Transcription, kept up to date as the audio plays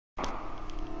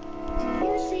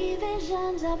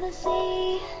visions of the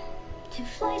sea, to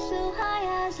fly so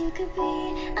high as you could be.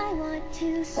 I want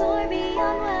to soar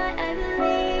beyond what I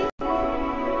believe, to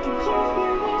give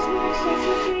your wings will set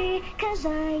you free, 'cause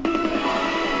I do.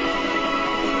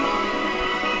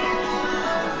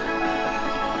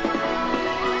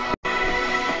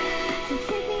 So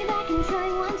take me back and try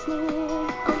once more,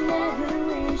 I'll never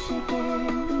wish again.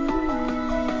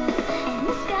 And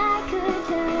the sky could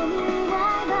tell me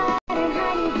why, but I'm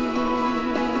hiding here.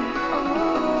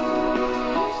 Oh, you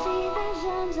see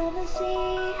visions of the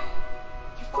sea,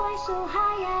 to fly so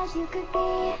high as you could be.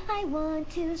 I want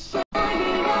to soar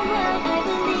beyond what I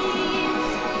believe,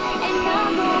 and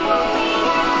I'll go only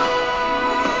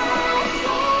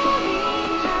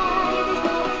soaring high. There's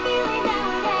no feeling that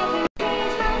would ever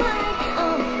change my mind.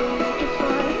 I'm looking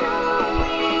for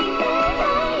knowing that I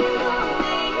am going my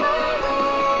way.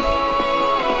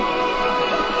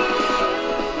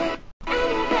 And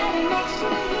you're better next to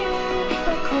you,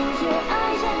 but close your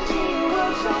eyes and see a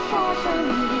world so far from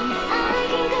me. I can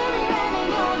go there and I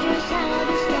know just how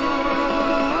to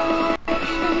start,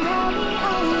 and I'll be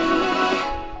on you.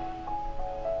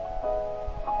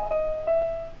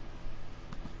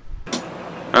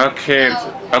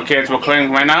 Okay, it's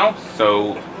recording right now,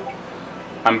 so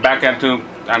I'm back into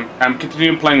I'm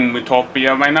continuing playing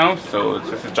Miitopia right now, so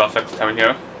this is Josh X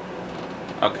here.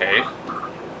 Okay.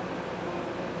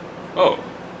 Oh.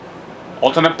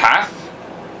 Alternate path?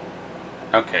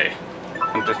 Okay.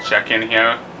 I'm just checking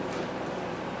here.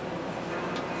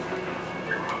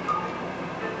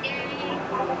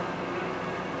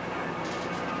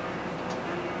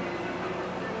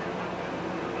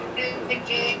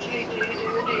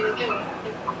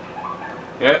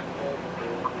 Yep.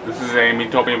 This is a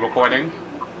Miitopia recording.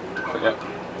 So, yep.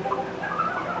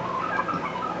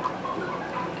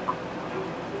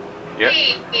 Yep.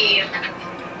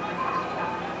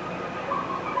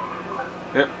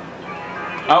 Yep.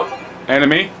 Oh,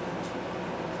 enemy.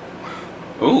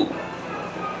 Ooh.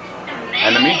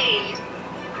 Enemy.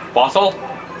 Fossil.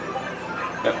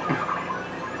 Yep.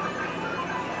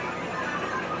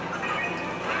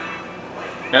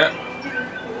 Yep.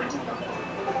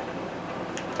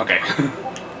 Okay.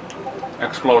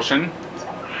 Explosion.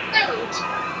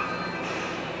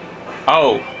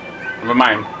 Oh, never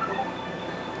mind.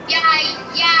 Yeah,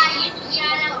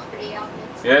 that was pretty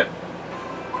obvious. Yep.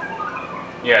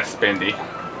 Yes, Bendy.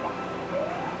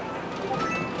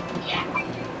 Yeah.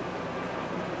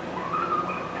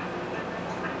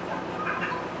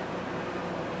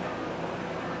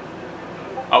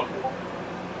 Oh.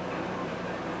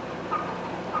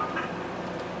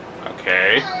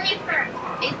 Okay.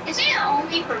 Is it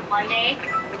only for Monday?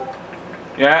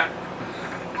 Yeah.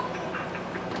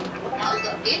 That was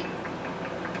good.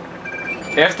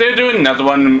 If they're doing another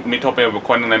one, Miitopia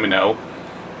recording, let me know.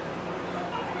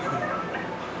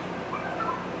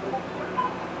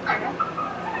 I don't know.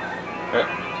 Yeah.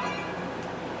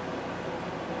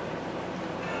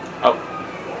 Oh.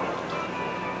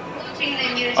 Watching the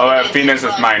news. Oh, Phoenix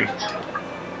is mine.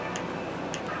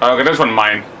 Okay, this one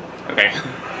mine. Okay.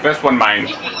 This one mine.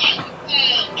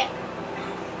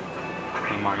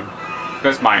 Mine.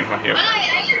 This mine right here. By the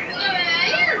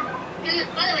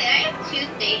way, I have two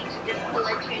things just to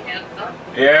let you know.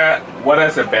 Yeah, what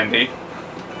is it, Bendy? So,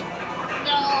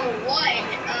 one,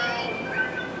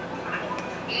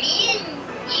 me and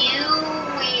you,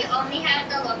 we only have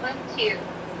the level 2,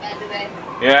 by the way.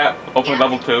 Yeah, open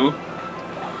level 2.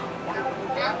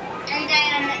 And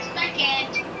then,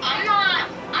 second, I'm not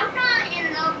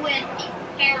in love with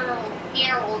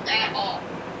Harold at all.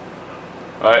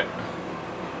 Right.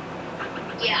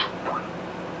 Yeah.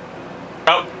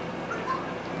 Oh.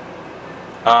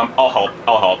 I'll help.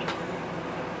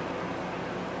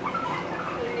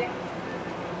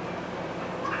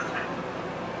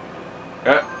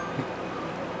 Yeah.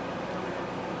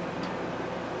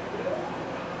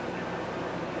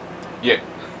 Yeah.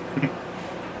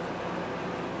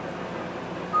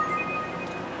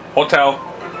 Hotel.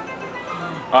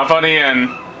 For the end.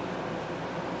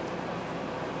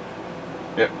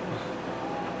 Yep.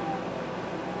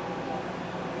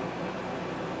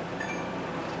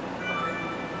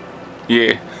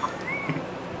 Yeah.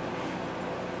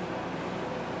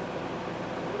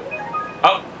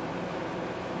 Oh.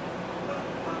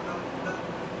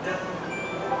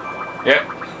 Yep.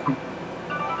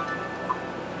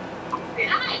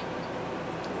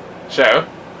 So.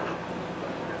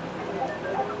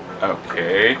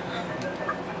 Okay.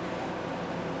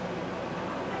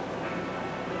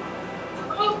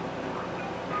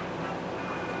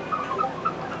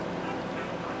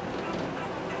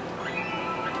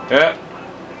 Yeah.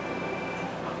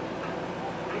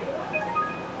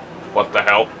 What the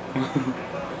hell?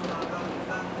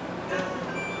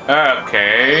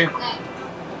 Okay.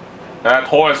 That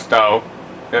horse though.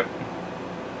 Yep.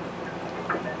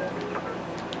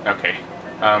 Okay.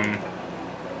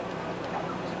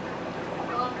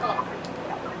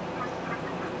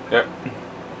 Yep.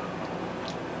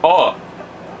 Oh,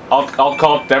 I'll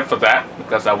call them for that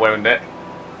because I'm wearing it.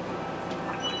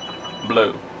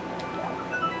 Blue.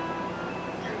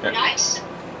 Yep. Nice.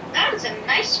 That is a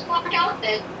nice fuck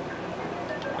outfit.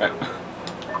 Yep.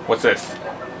 What's this?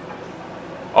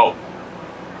 Oh,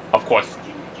 of course.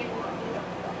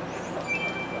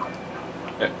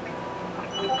 Yep.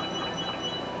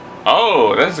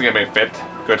 Oh, this is gonna be a fit.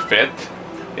 Good fit.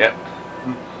 Yep.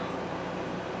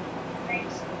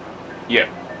 Yep.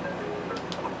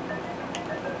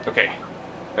 Okay,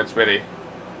 that's ready.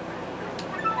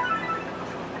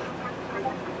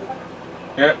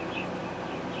 Yep.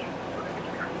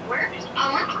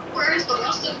 Where's the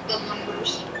rest of the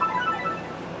numbers?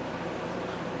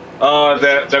 Oh,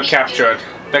 they're captured.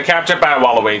 They're captured by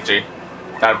Waluigi.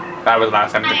 That was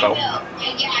last time to go. Yeah,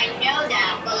 I know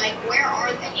that, but like, where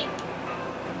are they?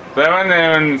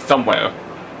 They're in somewhere.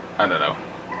 I don't know.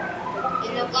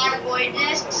 In the black void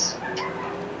discs?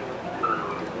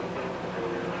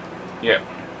 Yep.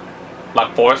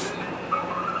 Black Force. They're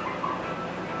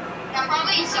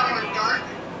probably somewhere dark.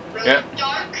 Really Yep.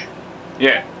 dark.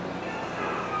 Yeah.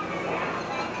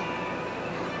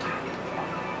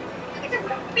 It's a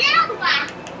black.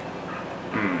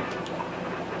 Hmm.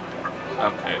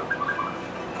 Okay.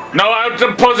 No, I'm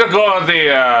supposed to go to the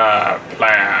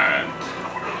plant.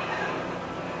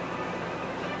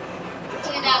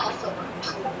 So that also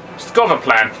works. Just go to the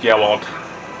plant, Yellowed.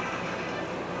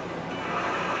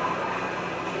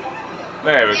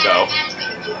 There we go. That's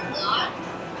gonna do a lot.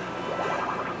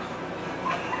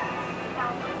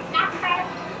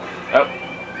 Oh.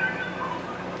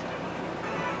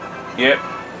 Yep.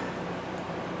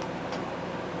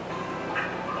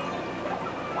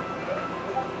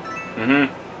 Mm-hmm.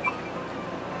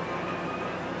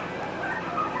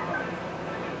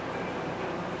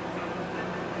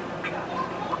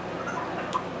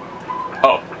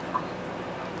 Oh.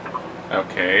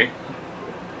 Okay.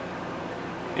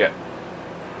 Yep.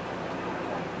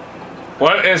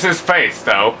 What is his face,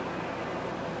 though?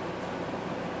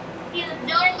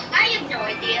 I have no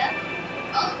idea.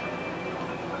 Oh,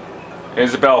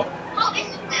 Isabel. oh,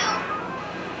 Isabel.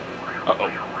 Uh-oh.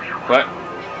 What?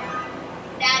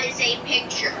 That is a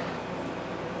picture.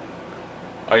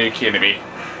 Are you kidding me?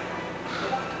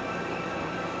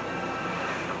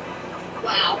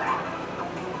 Wow.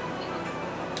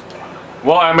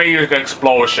 Well, I made an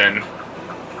explosion.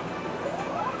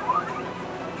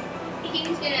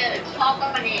 He's gonna talk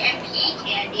on an MP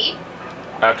candy.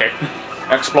 Okay.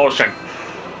 Explosion.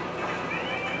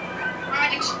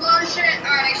 Alright,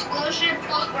 explosion,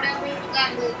 plus whatever you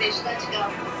got movies. Let's go.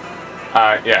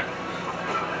 Yeah.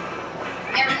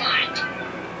 Never mind.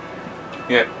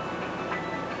 Yeah.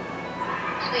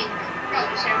 Sweet.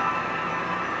 Probably so.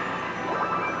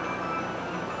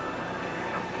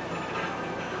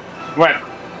 When?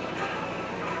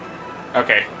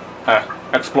 Okay.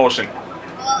 Explosion.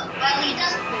 Well, he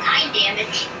does 9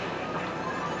 damage.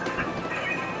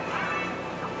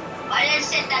 But it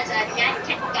said that's a 9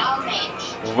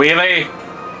 damage. Really?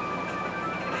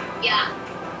 Yeah.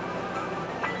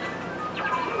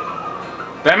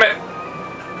 Damn it!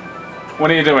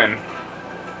 What are you doing?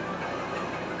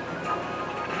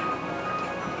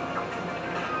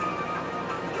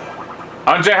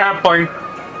 Aren't you happy?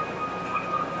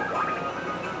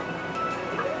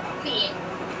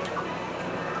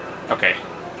 Okay.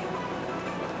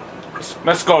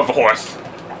 Let's go with the horse.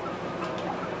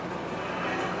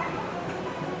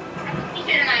 He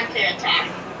should have to attack.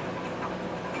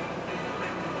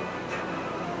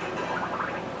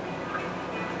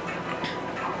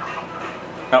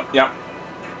 Oh, yeah.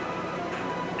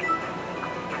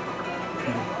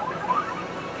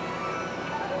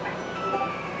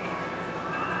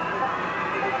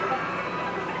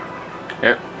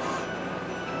 Yep.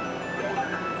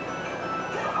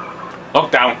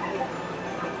 Look down.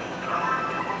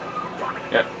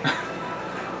 Yep.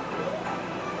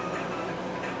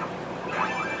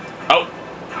 Oh.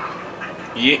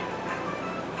 Yeah.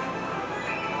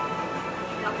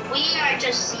 We are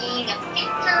just seeing a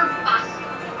picture bus.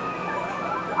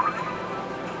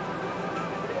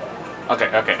 Okay,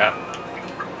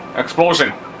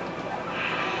 explosion.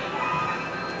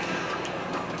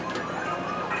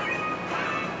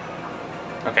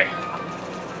 Okay.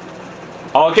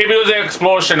 I'll keep using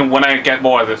explosion when I get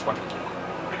more of this one.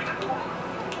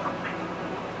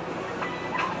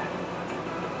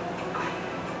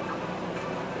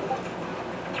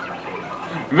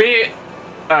 We...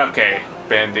 Okay,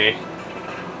 Bendy.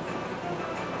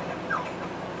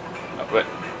 Oh, wait.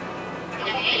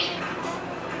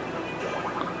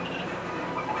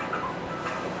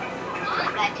 I'm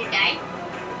about to die.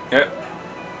 Yeah.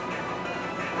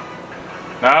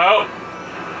 No!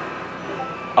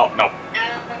 Oh, no.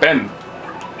 Ben!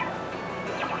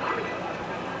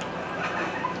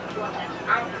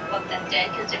 I'm fuck that dead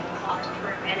because it paused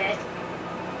for a minute.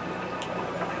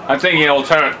 I think he'll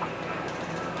turn.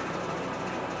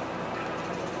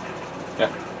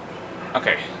 Yeah.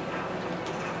 Okay.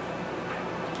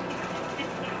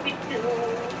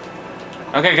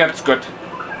 Okay, that's good.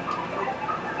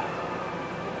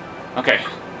 Okay.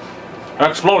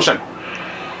 Explosion!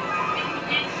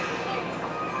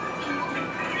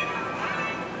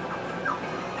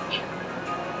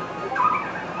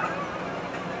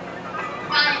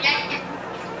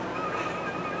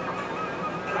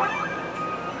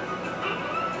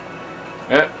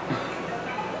 Yeah.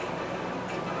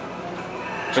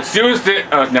 Just use the...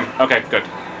 no. Okay, good.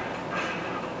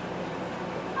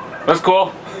 That's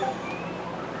cool.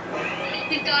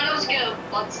 You thought I was gonna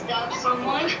butt stab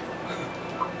someone?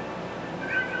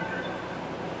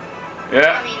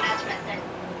 Yeah. I mean, that's method.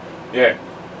 Yeah.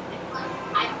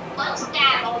 I butt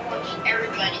stab almost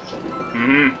everybody.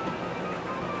 Mm-hmm.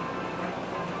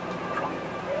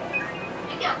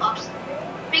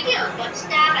 Speaking of butt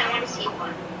stab, I want to see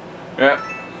one. Yeah.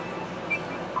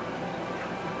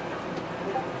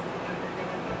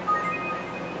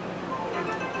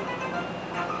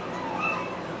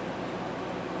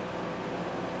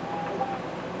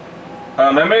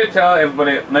 Let me tell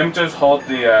everybody. Let me just hold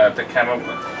the camera.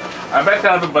 I better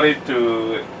tell everybody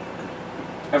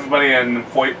and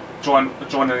join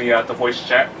the voice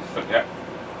chat. So yeah.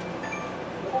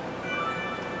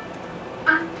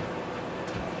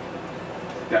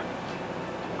 Yeah.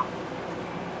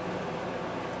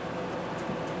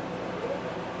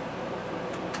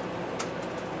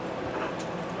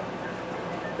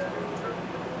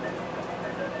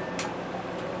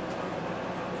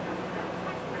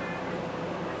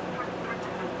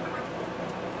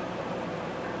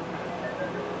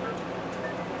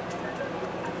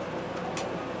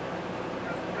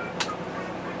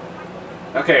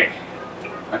 Okay.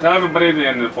 I tell everybody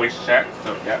in the voice chat,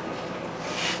 so yeah.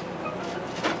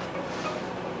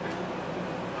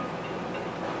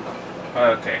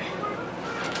 Okay.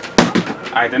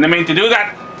 I didn't mean to do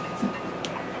that.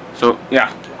 So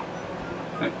yeah.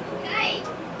 Hey.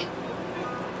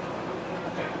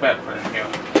 Okay, better put it in here.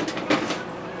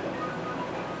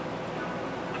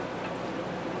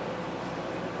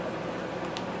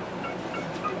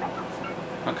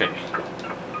 Okay.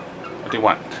 What do you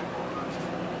want?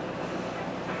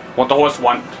 What the horse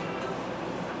want?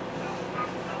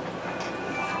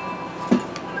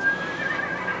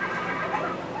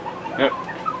 Yep.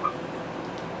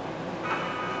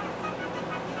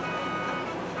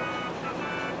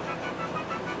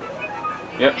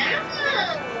 Yep.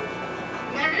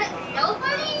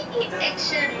 Nobody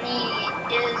except me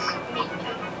is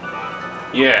Miitopia.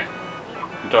 Yeah.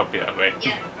 Miitopia, right?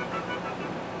 Yeah.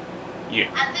 Yeah.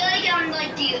 I feel like I'm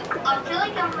like the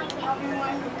only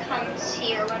one who comes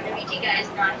here when the Luigi guy is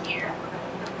not here.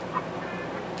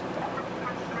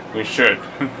 We should.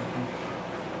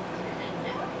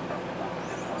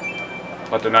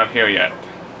 But they're not here yet.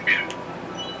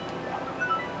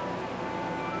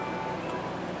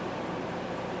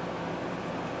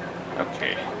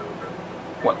 Okay.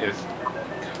 What is...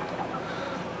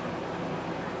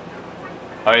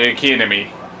 Are you kidding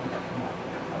me?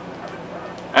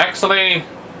 Actually...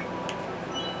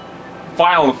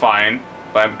 File fine,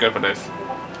 but I'm good for this.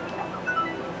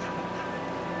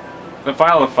 The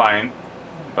file is fine,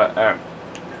 but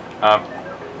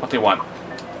what do you want?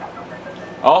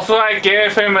 Also, I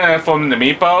gave him from the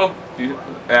Amiibo.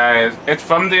 It's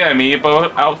from the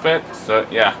Amiibo outfit, so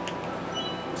yeah.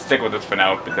 Stick with this for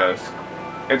now because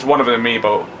it's one of the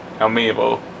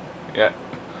Amiibo. Yeah.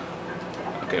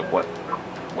 Okay,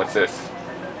 what's this?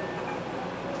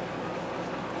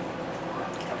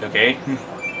 Okay.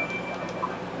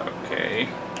 Okay.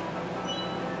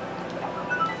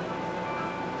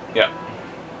 Yeah.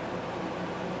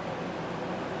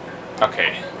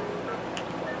 Okay.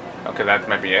 Okay, that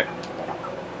might be it.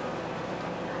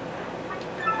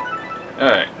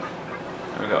 Alright.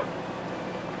 There we go.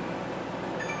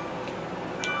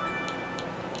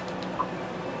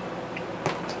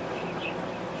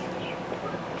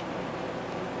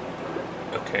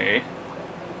 Okay.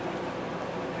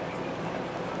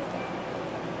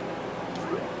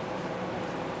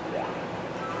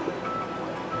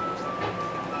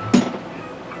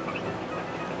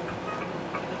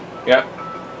 Yep.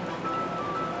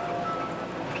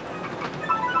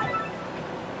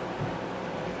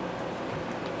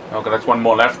 Okay, that's one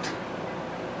more left.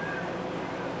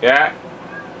 Yeah.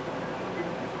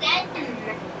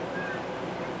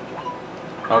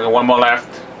 Okay, one more left.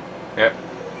 Yep.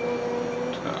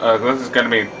 This is gonna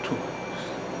be two.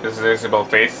 This is Isabel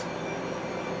face.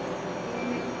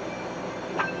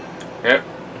 Yep.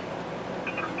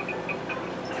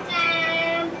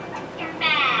 You're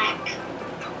back.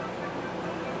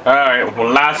 Alright, well,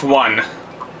 last one.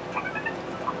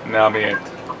 And that'll be it.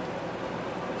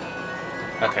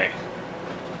 Okay.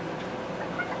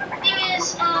 Thing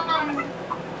is, how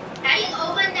you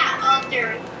open that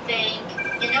other thing?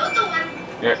 You know the one?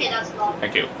 Yep. Okay, that's long.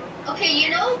 Thank you. Okay,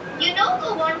 you know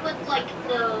the one with like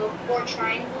the 4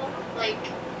 triangle? Like,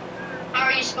 how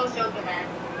are you supposed to open that?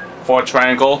 4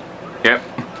 triangle. Yep.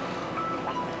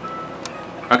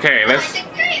 Okay, let's. I think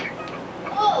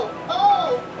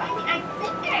I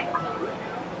think I know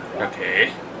now.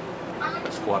 Okay.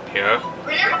 Let's go up here.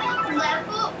 Remember the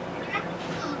level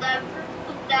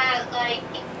that like,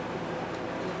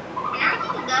 remember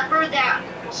the lever that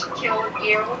killed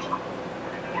Gerald?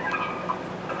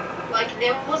 Like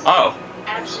there was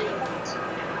actually.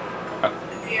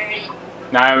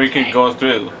 Now we can go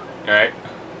through. Alright.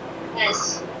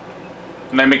 Yes.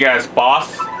 Let me guess,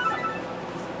 boss.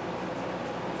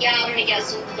 Yeah, I'm gonna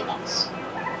guess who's the boss.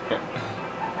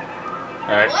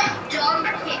 Alright.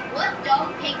 What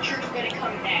dumb picture's gonna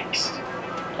come next?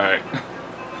 Alright.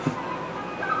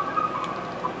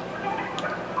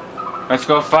 Let's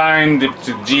go find the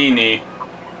genie.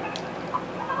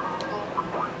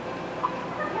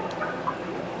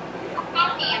 How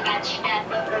can you imagine that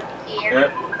over here?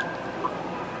 Yep.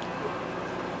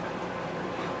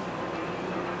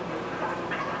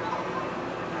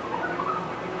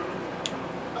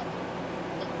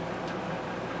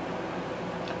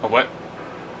 Oh, what?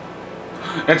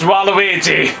 It's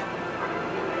Waluigi!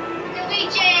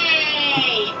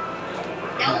 Luigi!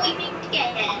 Don't we think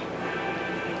again?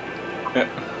 Yeah.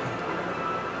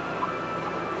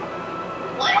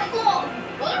 What if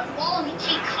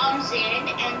Waluigi comes in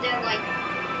and then like,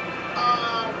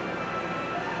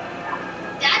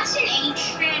 that's an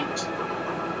ancient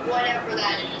whatever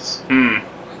that is.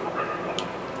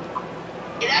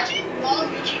 Imagine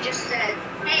Waluigi just said,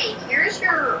 hey, here's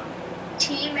your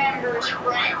team member's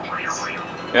friends.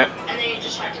 Yep. And then you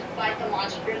just have to fight the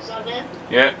monsters of it.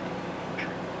 Yep.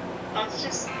 That's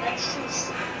what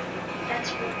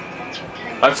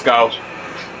Let's go.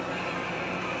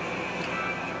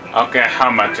 Okay, how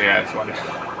much he has one.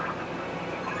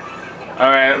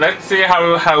 Alright, let's see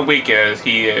how weak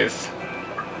he is.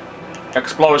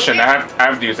 Explosion, I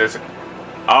have to use this.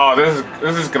 Oh, this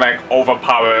is like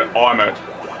overpowered armored.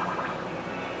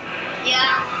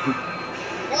 Yeah.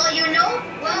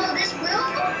 Well, this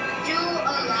will do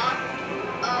a lot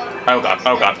of... Oh god,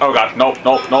 oh god, oh god, nope.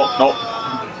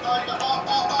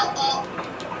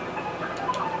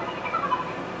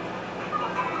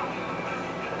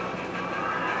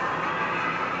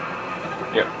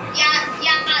 Yep.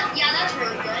 Yeah, that's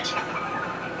really good.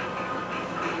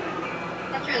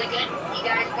 That's really good. You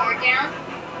guys guard down.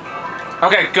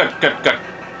 Okay, good.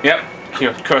 Yep,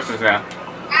 here, curses now.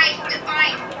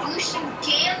 Alright, do some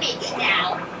damage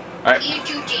now. Alright. Can you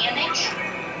do damage?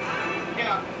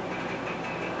 No.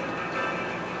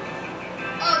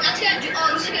 Oh,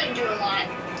 this is gonna do a lot.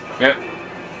 Yep.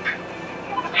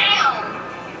 Bam!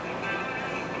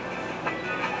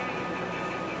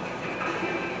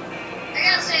 I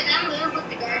gotta say, that move with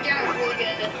the guard down is really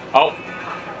good. Oh,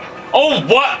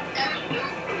 what?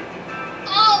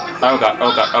 Oh, it's Oh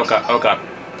god.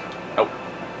 Oh.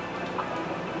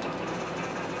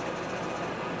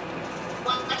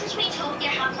 Well, what does Miitopia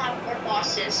have to have more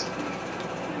bosses?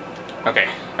 Okay,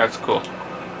 that's cool.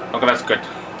 Okay, that's good.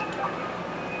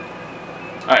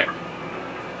 Alright.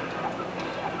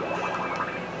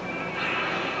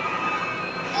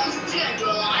 Oh, this is gonna do a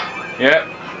lot. Yep.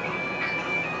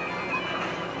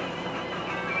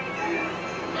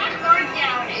 That guard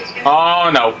down is gonna... Oh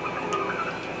no.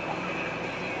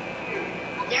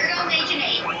 There goes Agent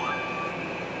 8.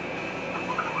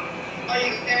 Oh,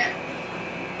 you're gonna...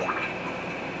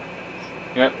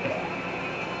 Yep.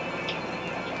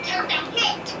 Turn the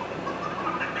hit!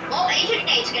 Well, Agent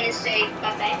 8's gonna say,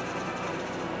 bye-bye.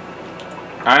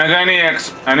 I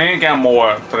need to get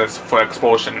more for this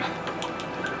explosion.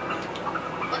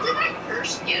 What did I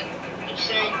first do? You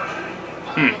said,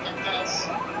 what that does.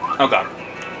 Oh god.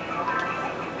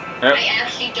 Yep. I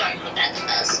actually don't know what that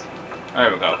does.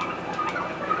 There we go.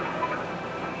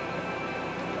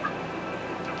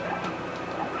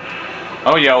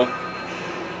 Oh yo.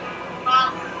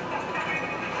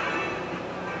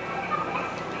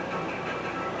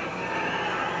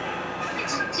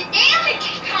 It's damage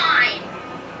time!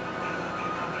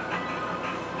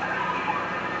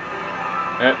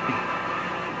 Yep.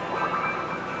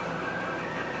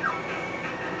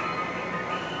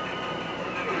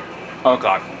 Oh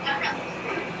god.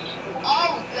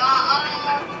 Oh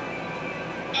god.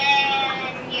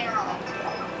 And you're all.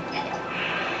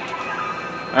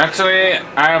 Actually,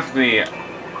 I have the.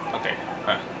 Okay.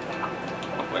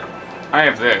 Oh, wait. I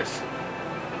have this.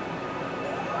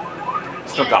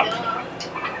 Still got it.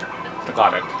 Still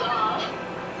got it.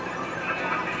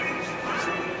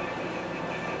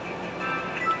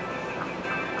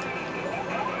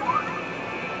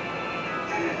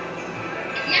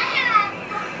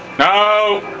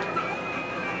 No!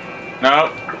 No!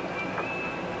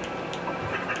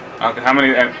 Okay, how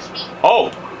many? Oh!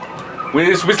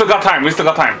 We still got time. We still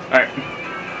got time. Alright.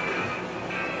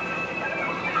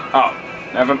 Oh,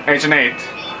 never. Agent 8.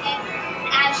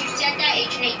 As you said that,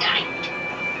 Agent 8 died.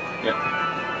 Yep.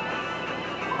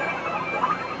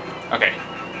 Okay.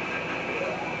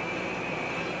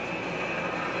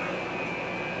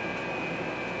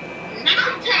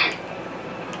 Mountain!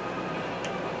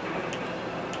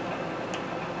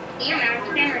 You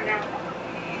mountain or no?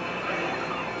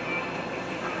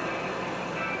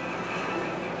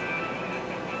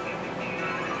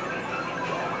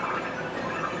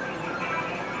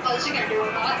 Oh, is he gonna do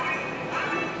or not?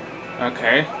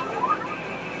 Okay.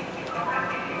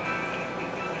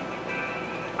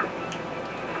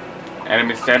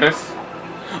 Enemy status.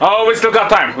 Oh, we still got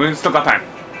time. We still got time.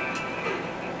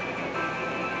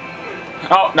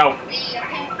 Oh, no. Okay.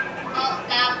 Oh,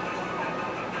 no.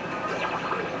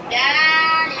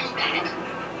 That is bad.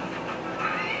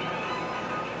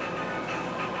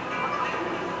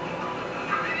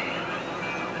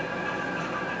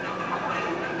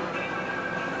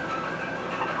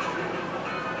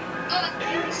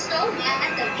 I'm so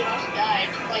mad that Josh died.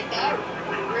 Like, that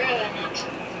ruined it.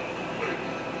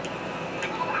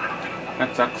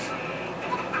 That sucks.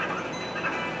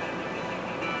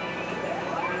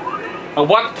 Oh,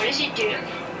 what? What is he doing?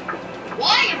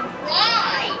 Why?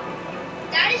 Why?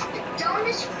 That is the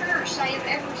dumbest curse I have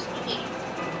ever seen.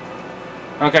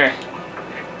 Okay.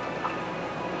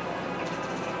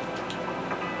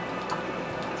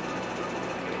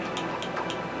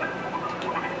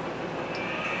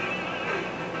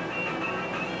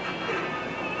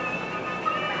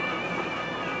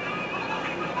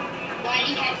 Why do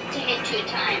you have to hit 2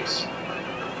 times?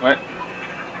 What?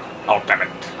 Oh, damn it.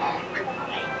 Oh,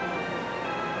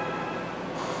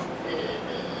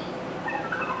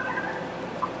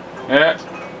 Yeah.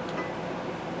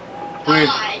 We.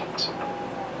 God.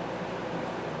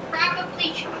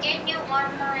 Probably should get new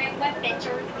armor and weapons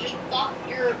or just block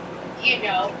your, you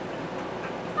know.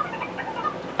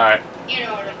 Alright. You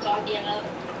know what I'm talking about.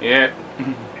 Yeah.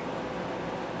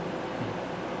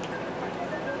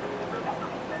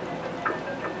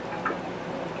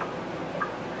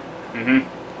 Mm-hmm.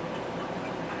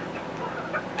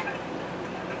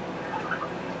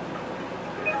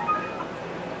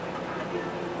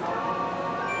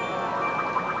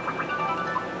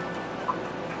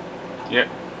 Yep.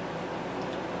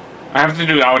 I have to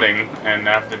do outing, and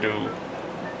I have to do,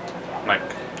 like,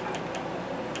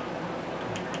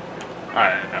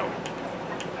 I don't know.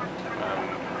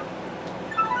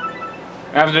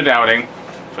 I have to do the outing,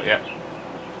 so yeah.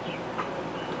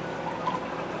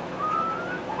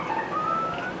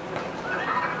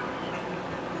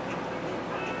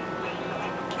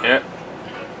 Yep.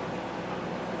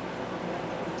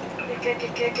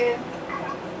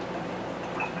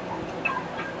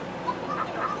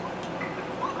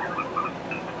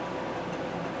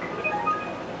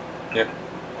 Yep.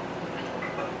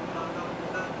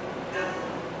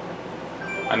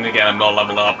 I need to get him all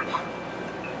leveled up.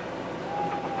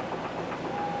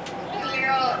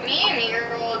 Me and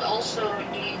Emerald also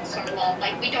need some love.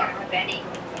 Like, we don't have any.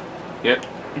 Yep.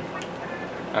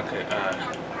 Okay,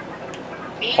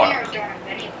 Me and What? Emerald don't have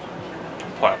any.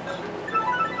 What?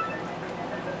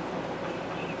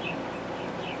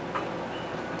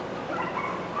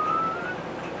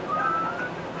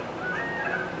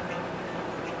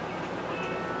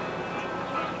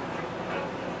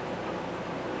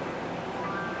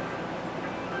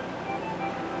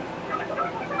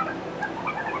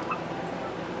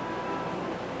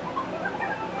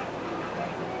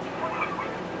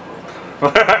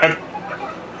 They're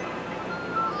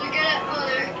gonna, well,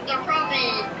 they're probably,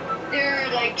 they're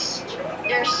like,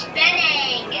 they're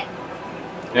spinning.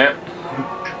 Yep.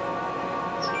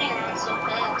 Spinning around so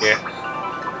fast. Yeah.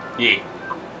 Yeah.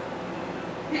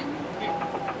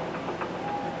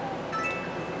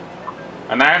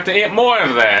 And I have to eat more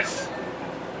of this,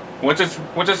 which is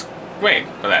great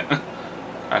for that.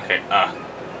 Okay.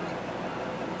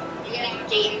 You have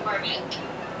to eat more of it.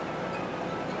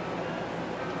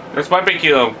 This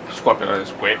barbecue scorpion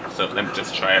is great, so let me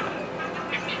just try it.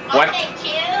 What? Okay, two,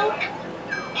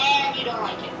 and you don't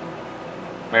like it.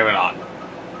 Maybe not.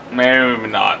 Maybe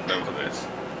not over this.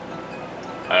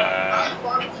 I like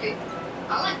barbecue.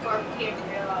 I like barbecue in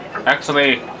real life.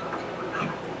 Actually,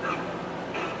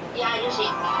 Yeah, I just eat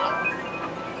that.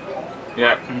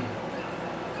 yeah.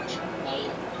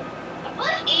 I feel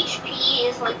like HP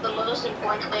is like the most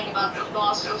important thing about the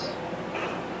bosses.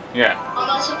 Yeah.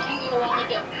 Unless if you want to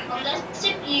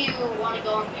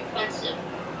go on the offensive,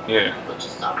 Yeah. which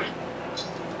is sorry.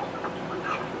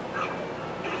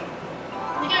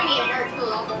 We're gonna be a nerd who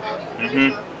all the way.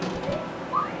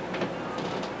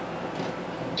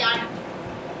 Done.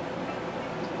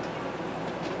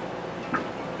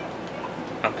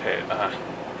 Okay,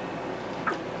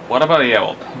 what about a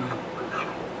yellow?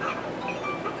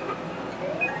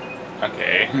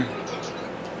 Okay.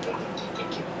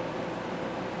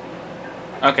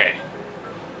 Okay.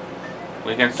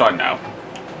 We can start now.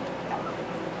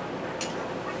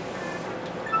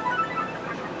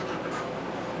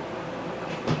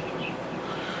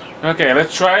 Okay,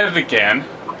 let's try it again.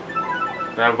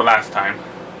 That was last time.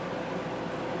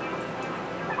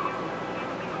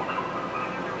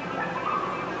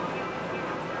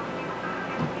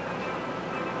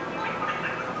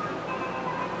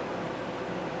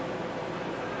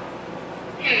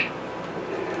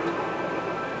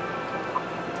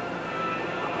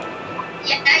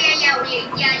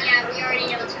 We already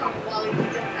know it's coming. Well, we don't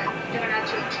have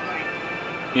to explain.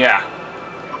 Yeah.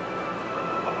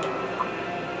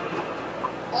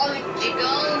 Waluigi,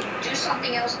 go do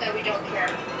something else that we don't care.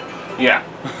 Yeah.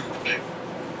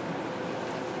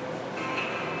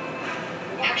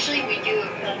 Actually, we do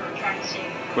because we're trying to see.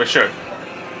 We should.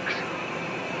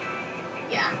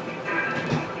 Yeah.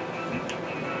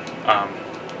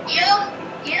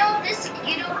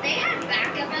 If they had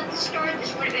backup at the start,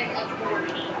 this would have been much more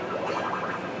easy.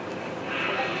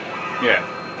 Yeah.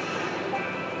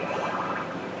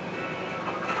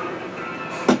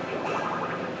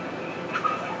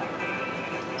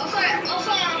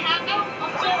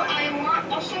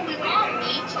 Also, we want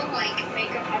me to like make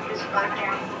him have his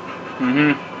birthday.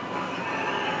 Mm-hmm.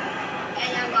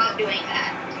 And I'm not doing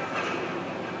that.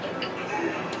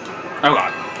 Oh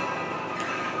god.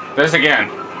 This again.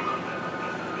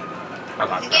 Oh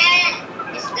god. Again!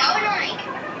 It's so annoying.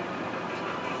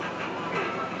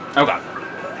 Oh god.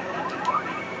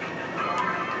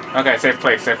 Okay, safe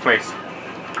place, safe place.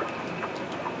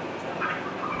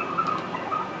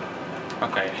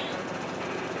 Okay.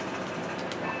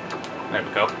 There we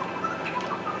go.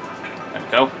 There we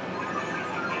go.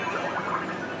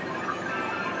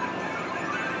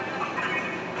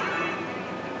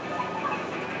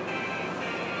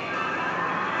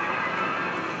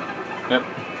 Yep.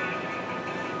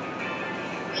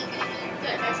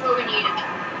 Good, that's what we needed.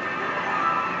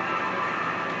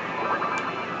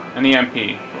 An EMP.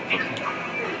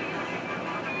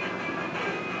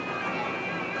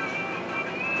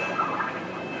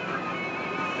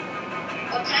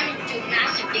 Well, time to do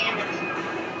massive damage.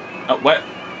 Oh, what?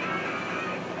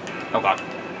 Oh god.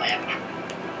 Whatever.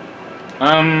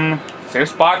 Safe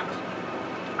spot?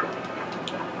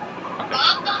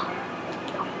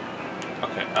 Okay.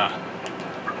 Okay,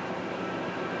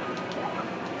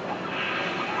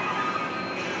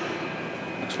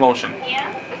 explosion.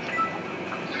 Yeah?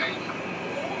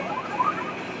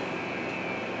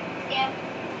 Yeah.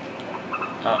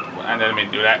 I didn't mean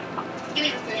to do that. You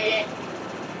did it.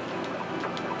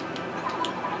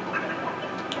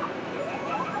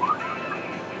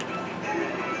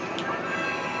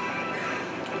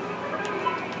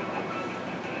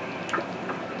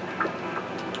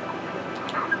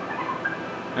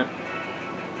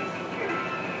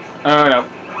 Oh no.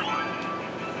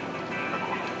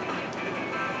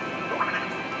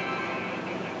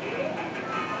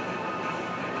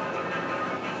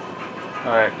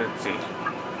 Alright, let's see.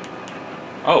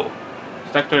 Oh,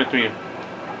 Sector 3.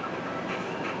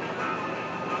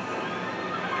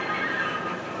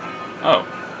 Oh,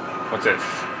 what's this?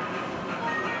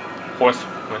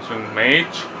 Horseman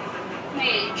Mage?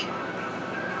 Mage.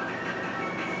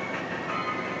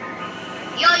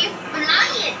 Yo, you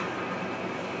flying!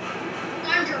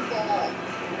 Thunderball.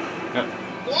 Yep.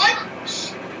 What?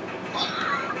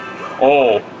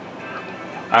 Oh,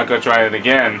 I could try it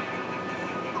again.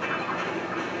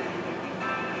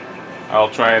 I'll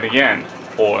try it again,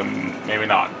 or maybe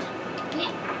not. You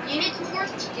need to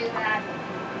force to do that.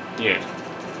 Yeah.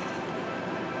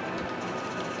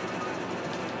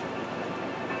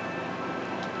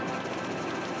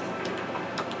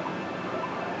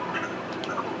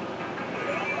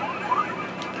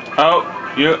 Oh,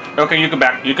 you okay? You come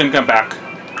back. You can come back.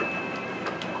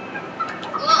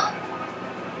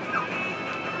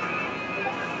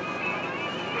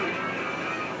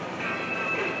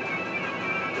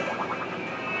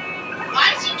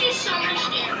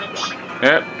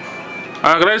 Yep.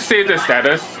 Let's see the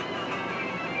status.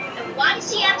 And why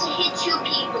does he have to hit 2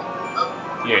 people?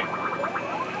 Oh, Yeah.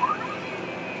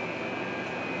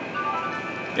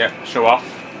 Yeah, show off.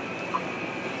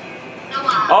 no,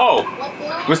 Oh! what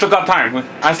more? We still got time.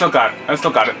 I still got it. I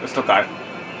still got it.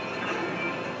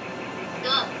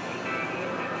 Good.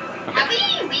 Have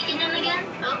we weakened him again?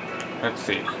 Oh. Let's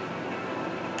see.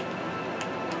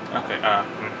 Okay,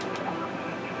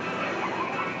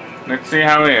 let's see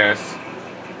how he is.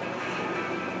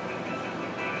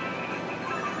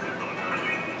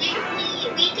 Did we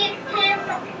weaken him,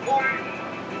 or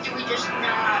do we just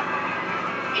not,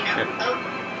 you know? Yep. Oh.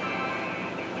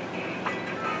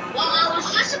 Well, I was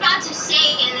just about to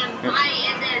say, and then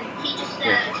and then he just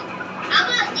said, how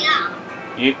about yeah?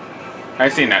 Yeet. I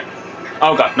seen that.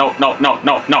 Oh god, no.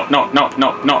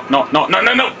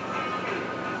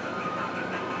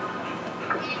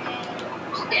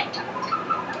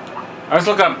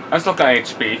 I still got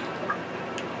HP.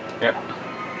 Yep.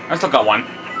 I still got 1.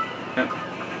 Yep.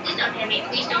 Please don't hit me,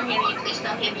 please don't hit me, please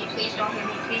don't hit me, please don't hit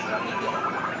me, please don't hit me.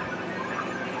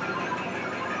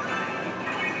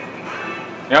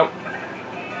 Yep.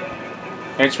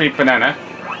 HP banana.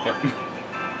 Yep.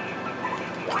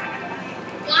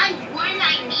 Why wouldn't I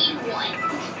need one?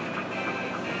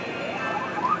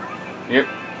 Yep.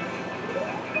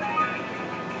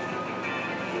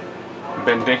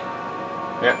 Bendy.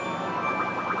 Yep.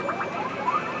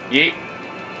 Yeet.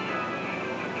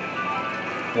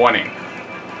 Warning.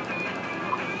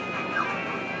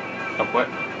 Oh, what?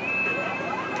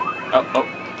 Oh.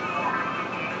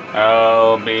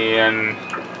 I'll be in...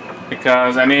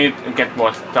 Because I need to get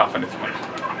more stuff in this one.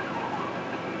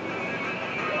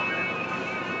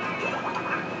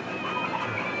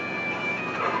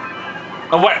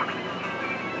 Oh, what?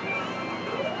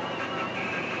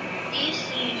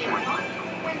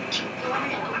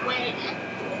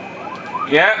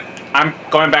 Yeah, I'm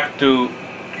going back.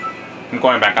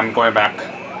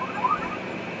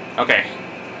 Okay.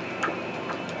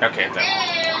 Okay, then.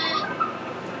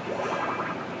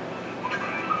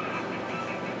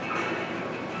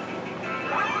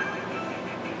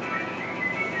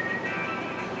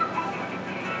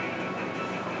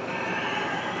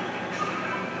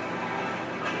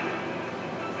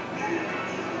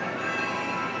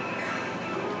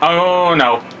 Oh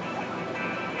no.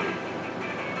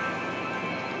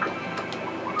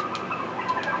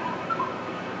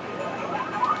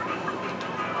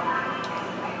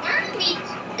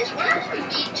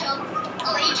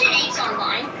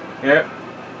 Yep.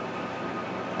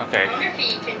 Okay. I wonder if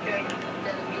he can join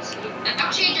the VC.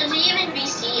 Actually, does he even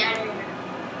VC? I don't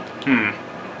know.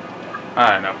 I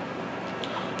don't know.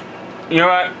 You know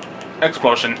what?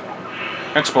 Explosion.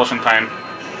 Explosion time.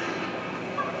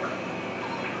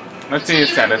 Let's see his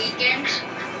status. Weekend?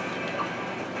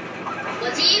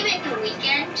 Was he even the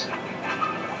weekend?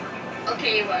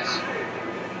 Okay, he was.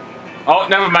 Oh,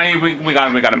 never mind. We got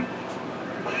him.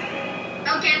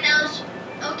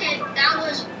 Okay, that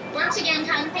was once again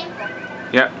kind of painful.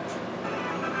 Yep.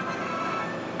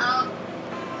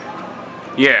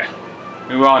 Yeah,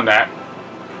 we were on that.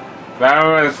 That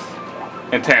was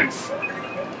intense.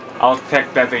 I'll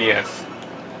take that as yes.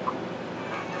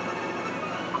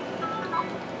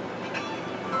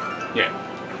 Yeah.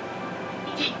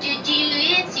 Do you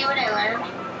even see what I learned?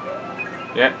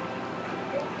 Yeah.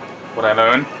 What I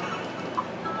learned?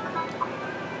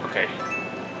 Okay.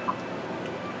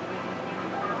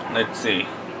 Let's see.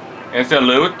 Is there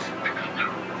loot?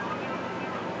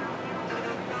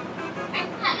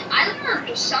 I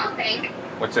learned something.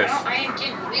 What's this? Well, I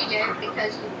didn't read it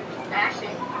because you were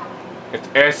bashing. It's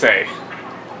essay.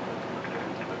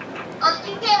 Oh,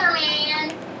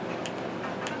 cameraman.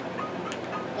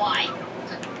 Why?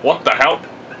 What the hell?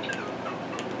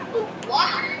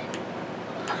 What?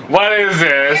 What is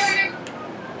this?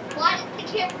 Why did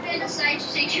the cameraman decide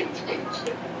to take your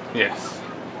picture? Yes.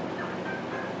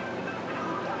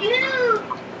 Did you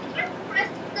press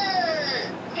the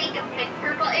take a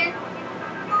picture button?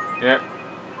 Yep.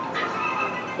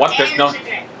 What?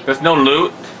 There's no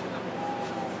loot?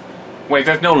 Wait,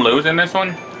 there's no loot in this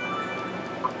one?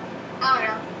 Oh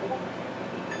no.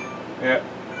 Yeah.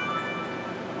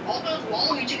 All those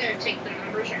Waluigi gonna take the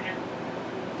numbers right now.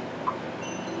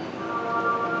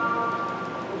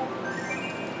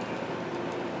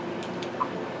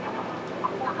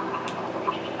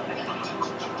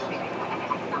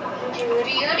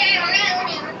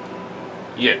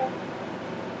 Yeah.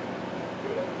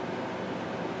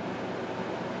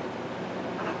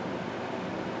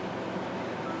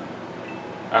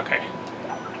 Okay.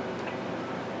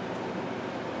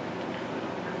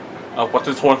 Oh, what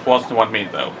does horse want me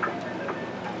though?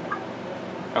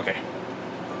 Okay.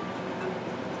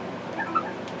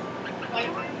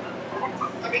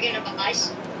 gonna buy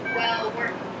some. Well,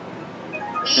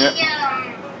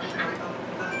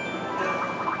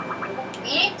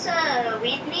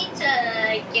 we need to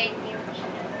get new.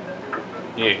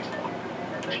 Yeah.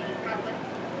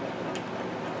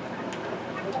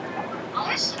 I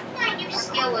want to find new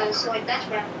skillers, so like that's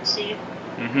what I want to see.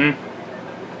 Mm-hmm.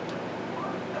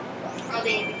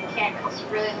 Probably can't because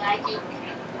it's really laggy.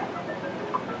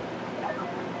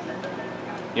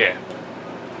 Yeah.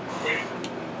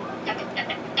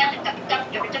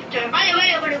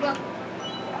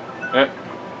 Yep.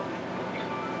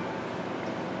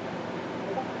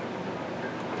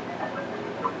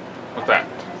 What's that?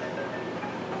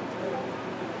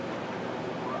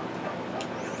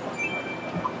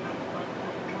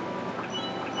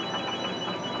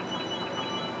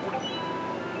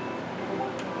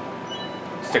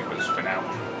 Stick with this for now.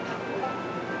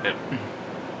 Yep.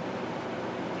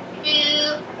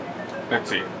 Let's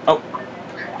see. Oh,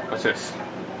 what's this?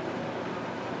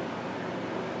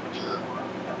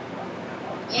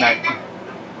 Night.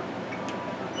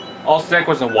 All stick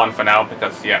was a 1 for now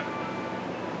because yeah.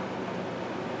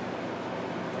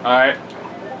 Alright.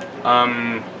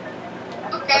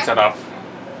 Let's set off.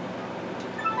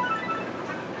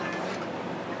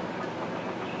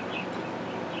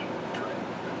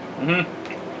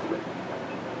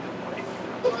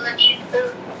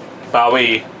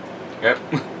 Bowie. Yep.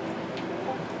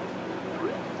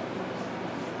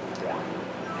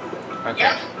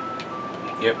 Okay.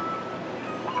 Yep.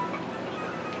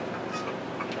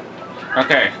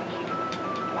 Okay.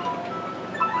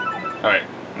 Alright,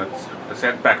 let's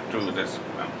head back to this.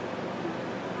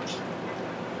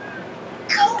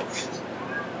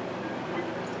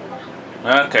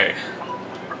 Okay.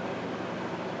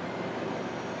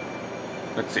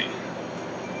 Let's see.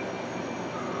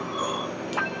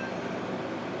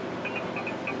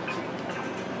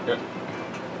 Yep.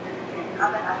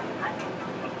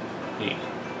 E.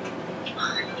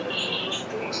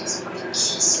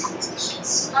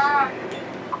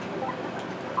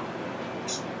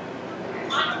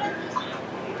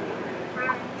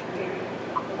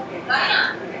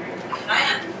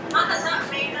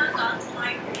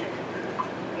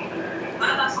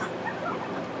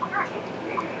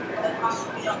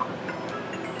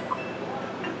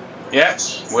 Yeah,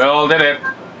 we all did it.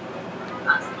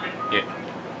 Yeah.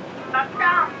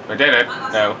 We did it.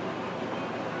 No.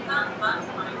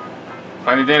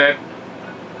 Finally did it.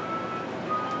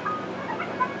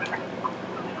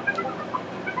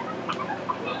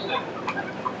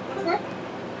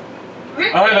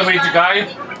 Oh, hello, Waluigi guy.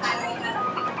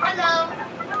 Hello.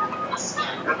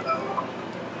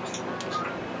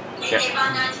 Yeah.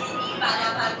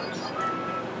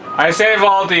 I save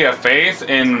all the faith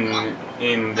in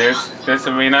this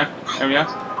arena area.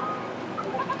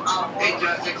 Hey,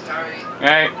 Just 6 Tari.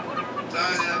 Hey.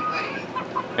 Sorry that I'm late.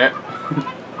 Yep.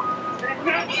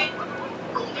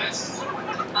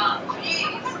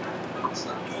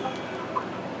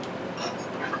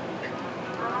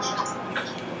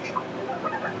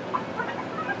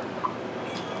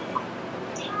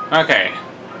 Okay.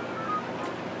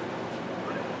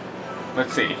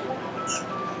 Let's see.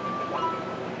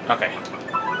 Okay.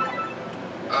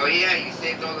 Oh yeah, you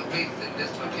saved all the faces in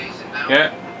this location now?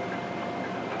 Yeah.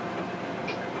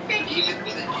 Even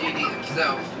the Genie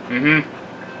himself. Mm-hmm.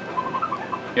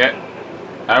 Yeah.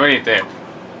 I already did.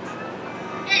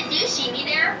 Hey, do you see me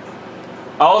there?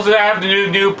 Also, I have the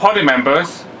new party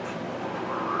members.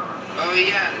 Oh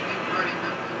yeah, the new party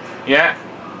members. Yeah.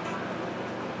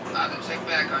 I'll have to check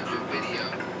back on your video.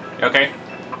 Okay.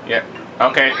 Yeah.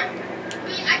 Okay. I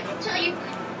mean, I can tell you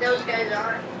who those guys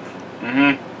are.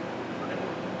 Mm-hmm.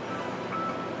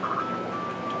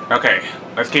 Okay.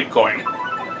 Let's keep going.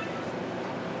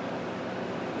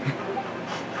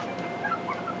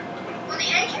 Well,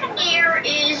 the engineer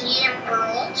is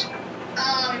Emerald.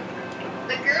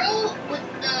 The girl with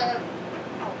the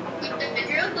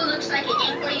girl who looks like an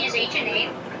inkling is H&A.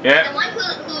 Yeah. The one who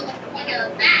looks like a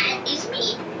bat is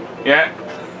me. Yeah.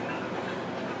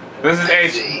 This is Let's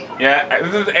H. see. Yeah.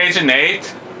 This is Agent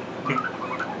 8.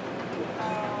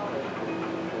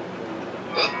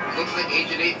 Well, looks like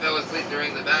Agent 8 fell asleep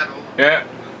during the battle. Yeah.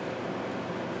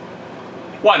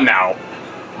 What now?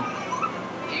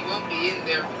 He won't be in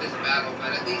there for this battle,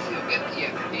 but at least he'll get the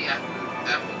XP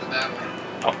after the battle.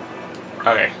 Oh.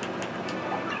 Okay.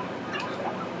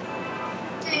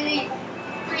 The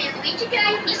Waluigi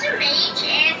guy, he's a mage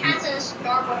and has a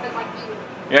star weapon like you.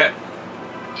 Yeah.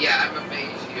 Yeah, I'm a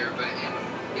mage here, but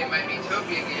in my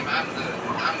Miitopia game, I'm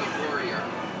the warrior.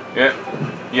 Yeah.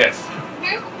 Yes.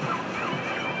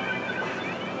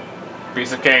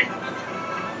 Piece of cake.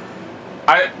 I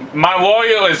My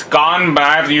warrior is gone, but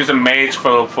I have to use a mage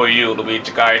for you,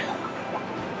 Luigi guy.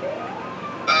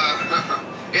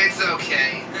 It's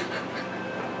okay.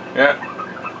 Yeah.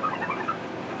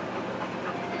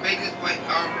 Mage is quite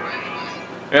powerful anyway.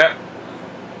 Yeah.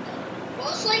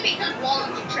 Mostly because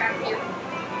Waluigi trapped you.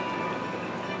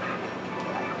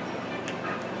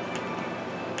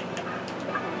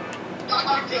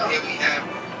 Okay, we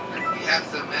have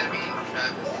some enemy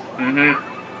traps. Mm-hmm.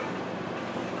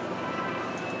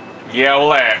 Yeah,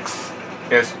 Lex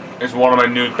is one of my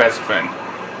new best friend.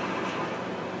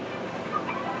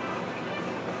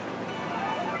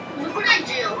 Look what I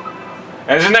do.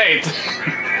 Agent 8!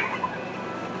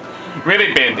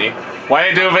 Really, Bendy? Why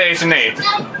did you do it with Agent 8?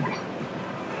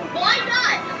 Why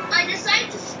not? I decided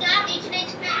to stab Agent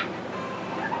 8's back.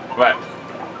 What?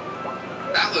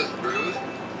 That was rude.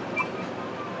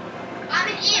 I'm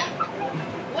an imp.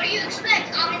 What do you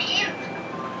expect? I'm an imp.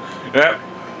 Yep.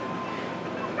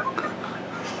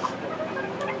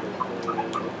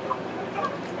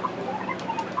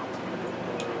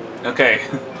 Okay.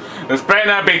 This better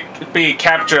not be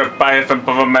captured by some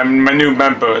of my new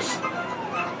members.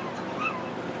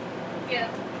 Yeah.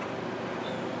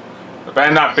 It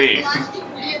better not be. The last two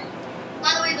videos,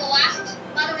 by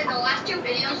the way, the last two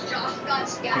videos, Josh got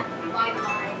scammed by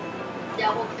my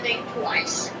devil thing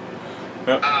twice.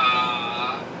 Yep.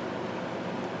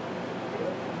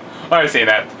 I see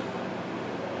that.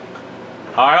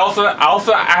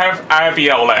 I have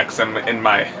yellow legs in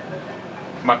my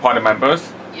party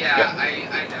members. Yeah,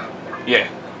 I know. Yeah.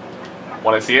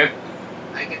 Want to see it?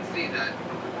 I can see that.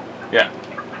 Yeah.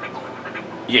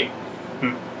 Yeah.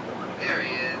 There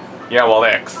he is. Yeah, well,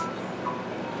 X.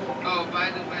 Oh,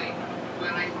 by the way,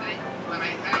 when I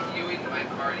had you in my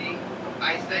party,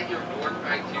 I set your board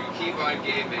back to keep on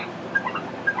gaming.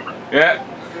 Yeah.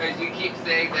 Because you keep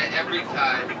saying that every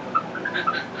time.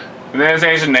 And there's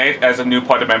Agent 8 as a new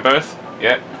party members.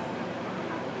 Yeah.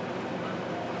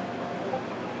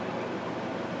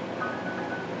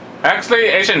 Actually,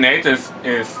 Agent 8 is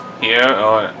here,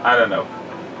 or I don't know.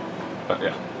 But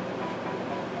yeah.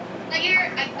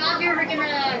 I thought you were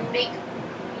gonna make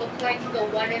look like the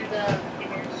one in the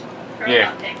figures.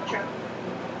 Yeah.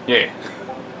 Yeah.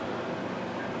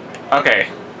 Okay.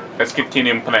 Let's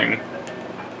continue playing.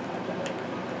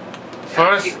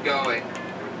 First, Keep going.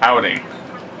 outing.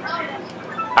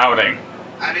 Outing.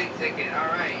 I didn't take it. All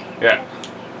right. Yeah.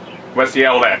 Where's the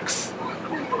LX?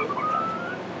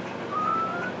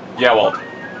 Yeah, well.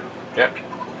 Yep.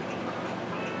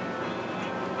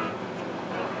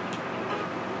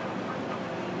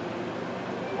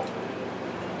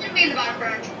 It'll be in the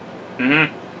background. Mm-hmm.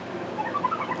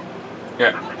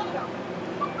 Yeah.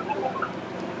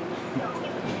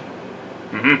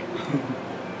 Mm-hmm.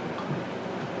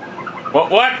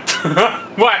 What?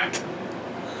 What?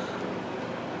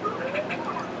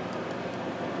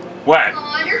 What?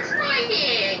 Oh, you're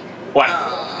crying. What?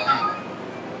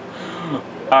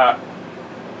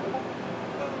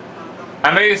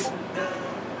 At least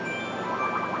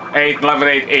level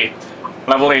 8,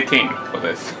 level 18 for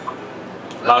this.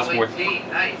 Last Level word. 18,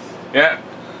 nice. Yeah,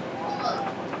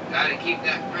 Gotta keep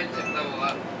that friendship level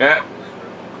up. yeah.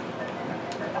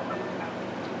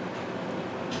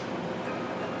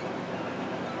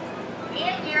 Me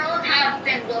and Gerald haven't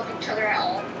been with each other at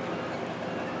all.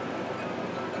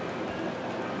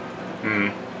 Hmm.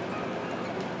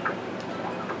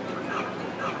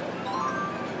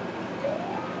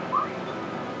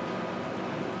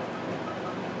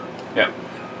 Yeah.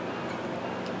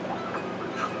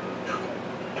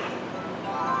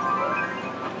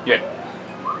 Yeah.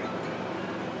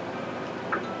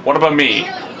 What about me?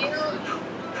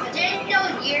 I didn't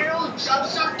know Gerald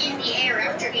jumps up in the air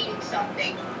after eating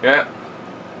something. Yeah.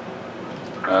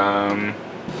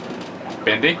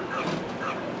 Bendy?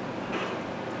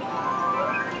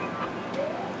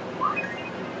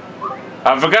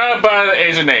 I forgot about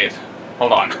Agent 8.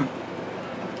 Hold on.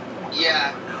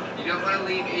 Yeah. You don't want to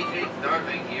leave Agent 8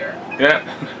 starving here. Yeah.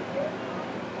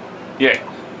 Yeah.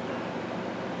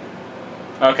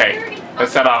 Okay.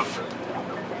 Let's set off.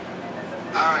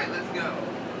 Alright, let's go.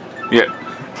 Yeah.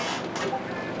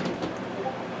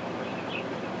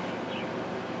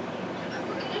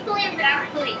 People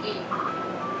actually eat.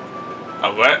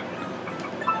 Oh, what?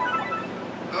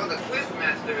 Oh, the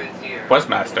Quizmaster is here.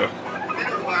 Quizmaster? It's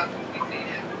been a while since we've seen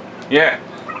him. Yeah.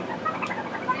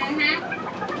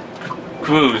 Mm-hmm.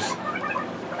 Cruise.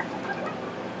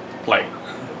 Play.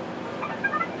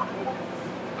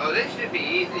 Oh, this should be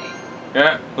easy.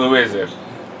 Yeah, who is it?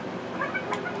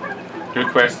 Good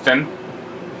question.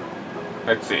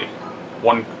 Let's see.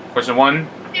 Question 1.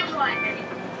 There's one.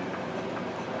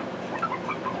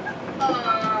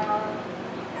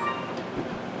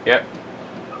 Yep.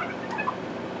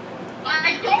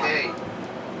 I don't. Okay.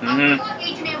 Mm-hmm. I thought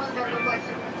H&M was going to look like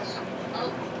this.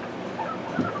 Oh,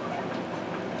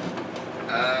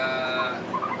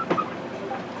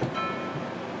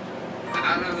 I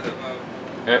don't know who to vote.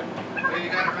 Yep. Oh, you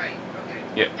got it right. Okay.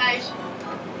 Yep. guys.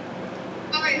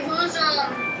 Alright, who's,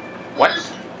 What?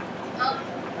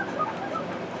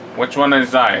 Which one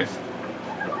is eyes?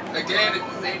 Again, it's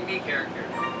the same me character.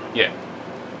 Yeah.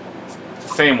 It's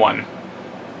the same one.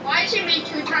 Why is it me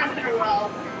 2 times in a row?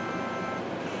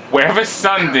 Wherever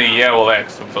sun the yellow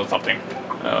X or something.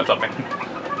 Something.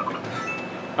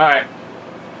 Alright.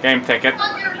 Game ticket.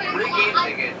 Free game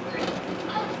ticket.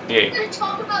 Yeah. I'm going to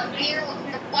talk about beer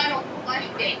in the final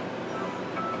question.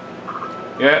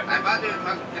 Yeah. I thought they were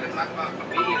gonna talk about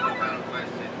me in the final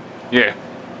question. Yeah.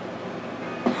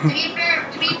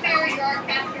 To be fair, you are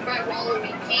captured by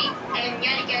Waluigi, and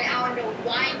yet again, I don't know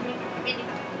why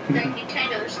the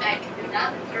Nintendo decided to do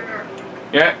that. Sure.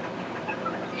 Yeah.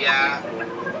 Yeah.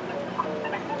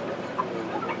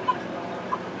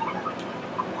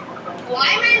 Why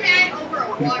am I mad over a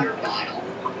water bottle?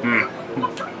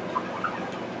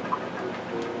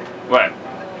 What?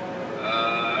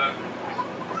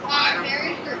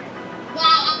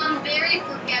 I'm very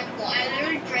forgetful. I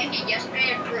literally drank it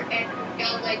yesterday and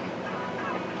forgot, like...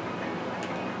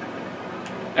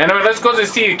 Anyway, let's go to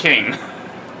see a king.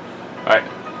 Alright.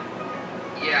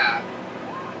 Yeah.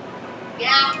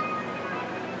 Yeah.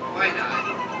 Why not?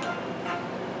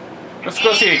 Let's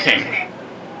go see a king.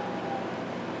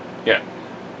 Yeah.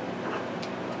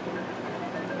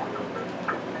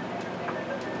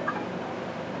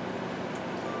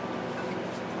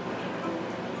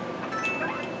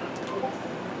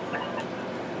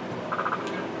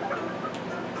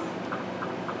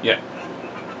 Yeah.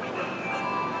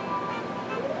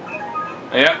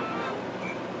 Yeah.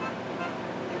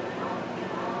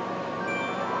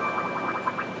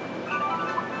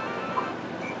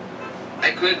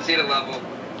 I couldn't see the level.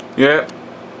 Yeah.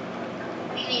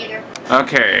 Me neither.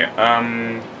 Okay,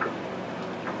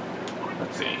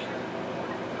 let's see.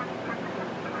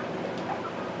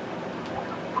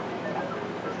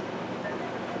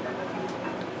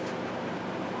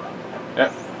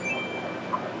 Yep.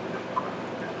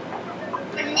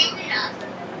 Banana.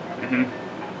 Mm-hmm.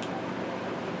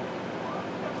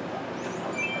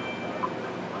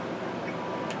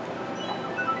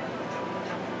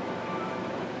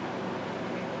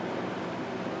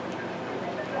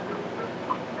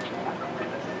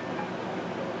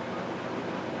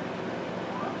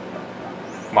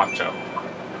 Macho.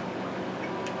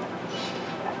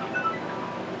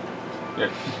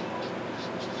 Yeah.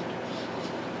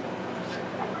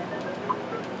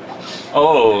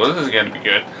 Oh, this is gonna be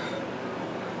good.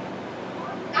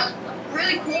 That's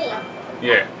really cool.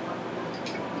 Yeah.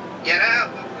 Yeah,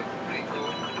 that looks pretty cool.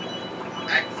 I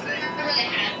have to say. I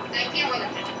can't really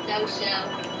have no show.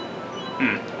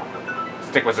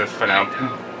 Stick with this for now.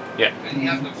 Yeah. And you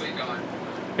have the wig on.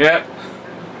 Yeah.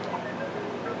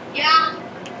 Yeah.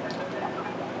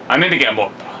 I need to get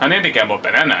more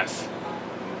bananas.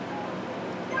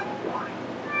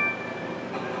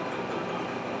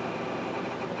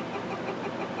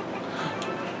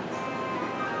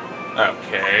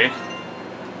 Okay.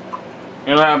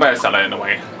 You know, I better sell it in a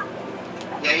way.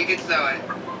 Yeah, you can sell it.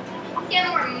 Get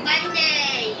more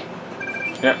money.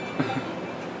 Yep.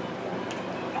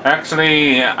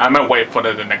 Actually, I'm gonna wait for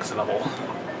the next level.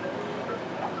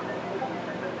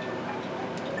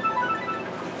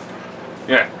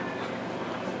 Yeah.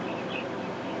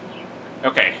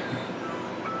 Okay.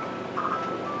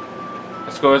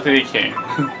 Let's go to the king.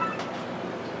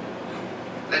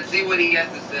 Let's see what he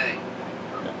has to say.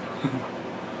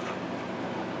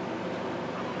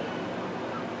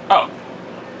 Oh.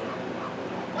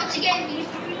 Once again, you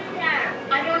see that?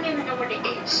 I don't even know what it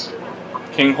is.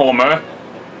 King Homer.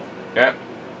 Yep.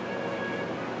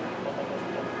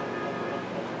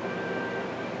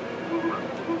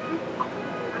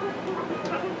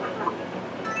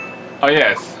 Oh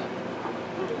yes.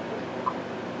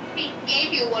 He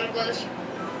gave you one of those.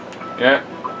 Yeah.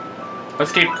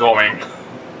 Let's keep going.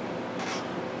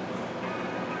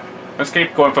 Let's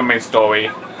keep going for main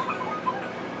story.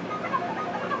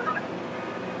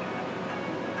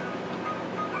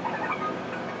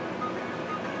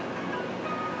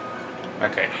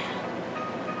 Okay.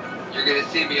 You're gonna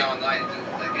see me online in just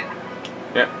a second.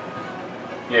 Yep.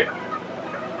 Yeah.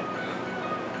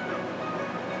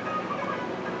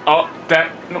 Oh,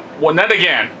 that. No, well, not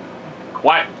again.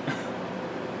 What?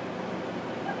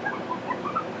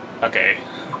 Okay.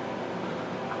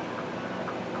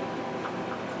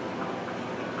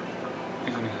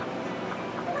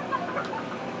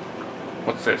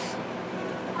 What's this?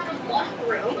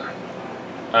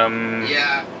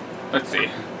 Yeah. Let's see.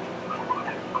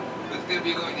 Who's gonna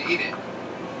be going to eat it?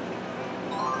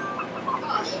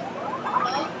 Gosh.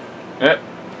 Oh, Yep.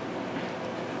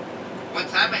 One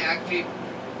time I actually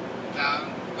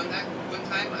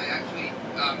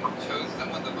chose some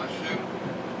of the mushroom,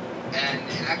 and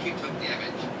it actually took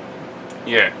damage.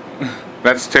 Yeah.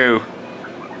 That's two.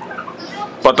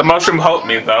 But the mushroom helped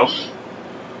me though.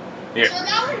 Yeah. So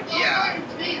that would go Yeah. on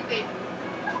to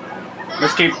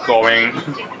Let's keep going.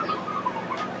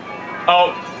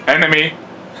 Oh, enemy.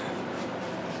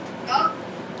 Oh,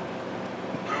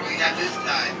 What do we have this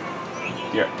time?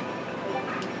 Yeah.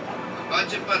 A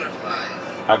bunch of butterflies.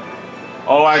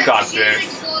 Oh, I got just use this.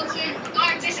 explosion.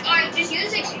 Alright, just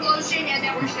use explosion and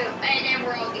then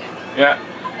we're all good. Yeah,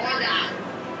 Or that.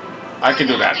 I can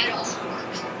do that. That also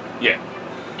works. Yeah.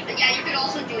 But yeah, you could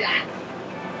also do that.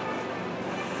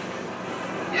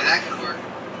 Yeah, that could work.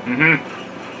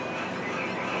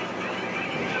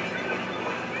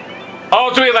 Oh,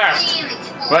 three left. Didn't even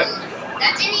explode. What?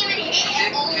 That didn't even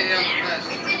hit all of Didn't that. hit us.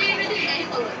 It didn't even hit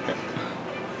all of it.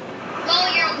 Well,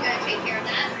 you're gonna take care of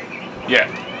that. Yeah.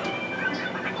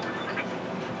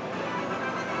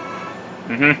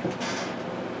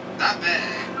 Not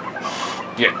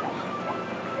bad. Yeah.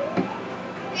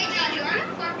 Hey Josh, you wanna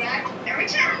fun fact? Every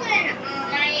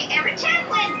time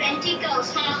when Venti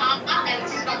goes ha ha ha, and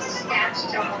he's about to stab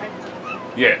someone.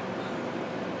 Yeah.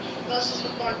 This is a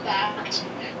fun fact.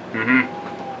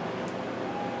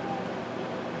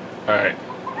 Alright.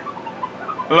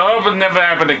 Love will never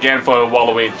happen again for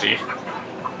Waluigi.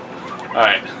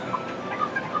 Alright.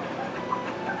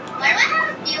 Why do I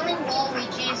have a feeling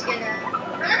Waluigi is gonna...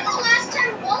 Remember the last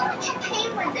time Waluigi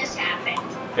came when this happened?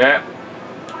 Yeah.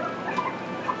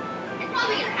 It's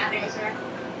probably gonna happen, isn't it?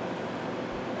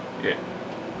 Yeah.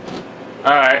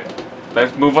 Alright.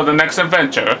 Let's move on to the next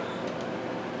adventure.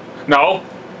 No.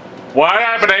 What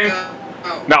happening?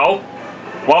 Oh. No.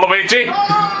 Waluigi?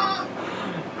 Oh,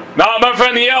 Not my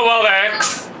friend Yellow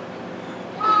X.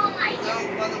 oh my No,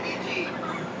 god. Waluigi.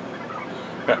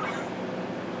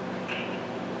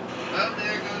 Well,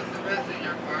 there goes the rest of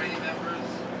your party members.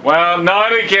 Well,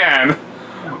 not again.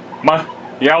 My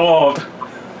Yellow.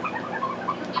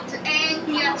 And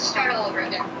you have to start all over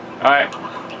again. Alright.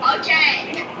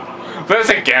 Okay. This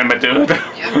again, my dude. Yep,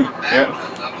 back Yep. to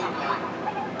level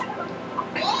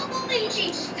 1. Waluigi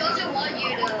just doesn't want you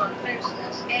to finish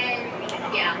this. And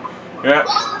yeah. Yeah.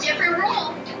 Well, different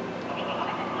role.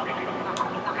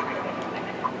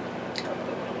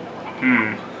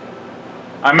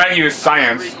 I might use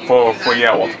science for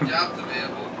Yellow. Jobs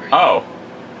available for you. Oh.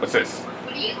 What's this?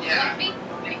 What are you? Yeah.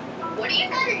 What are you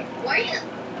gonna? What are you?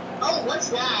 Oh, what's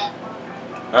that?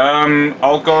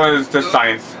 I'll go as the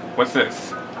science. What's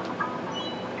this?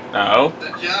 No. The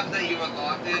jobs that you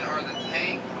unlocked are the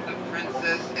tank, the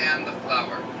princess, and the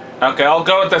flower. Okay, I'll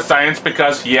go with the science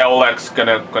because Yellow's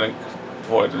gonna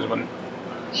for this one.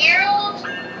 Gerald.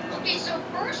 Okay, so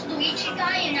first Luigi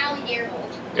guy and now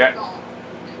Gerald. Yeah.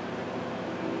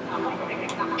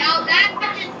 Now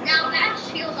that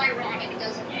just feels ironic,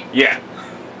 doesn't it? Yeah.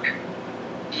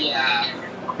 Yeah.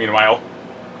 Meanwhile,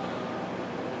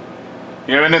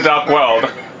 you're in the dark world.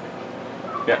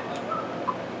 Yeah.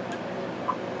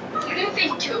 You've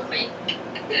been doing.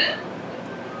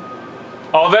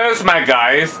 Oh, there's my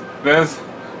guys. There's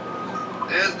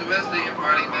There's the rest of your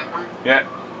party member. yeah.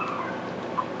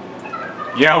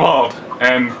 Yellow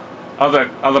and other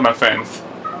my friends.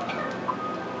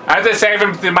 I have to save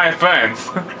him to my friends.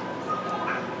 Are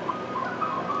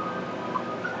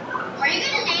you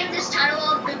gonna name this title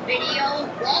of the video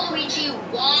Waluigi?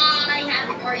 Why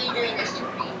are you doing this to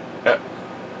me? Yeah.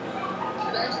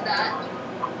 That's that.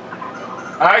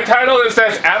 I title it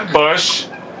says ambush.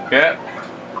 Yeah.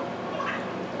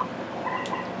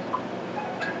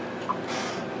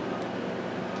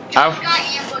 Just got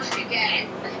ambushed again.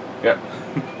 Yep.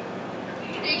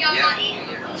 They got my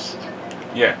ambushed.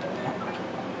 Yeah.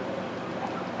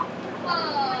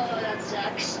 Oh, that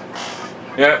sucks.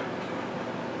 Yep.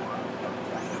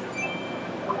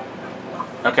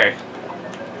 Okay.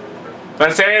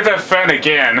 Let's save a friend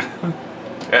again.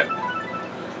 Yeah.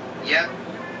 Yep.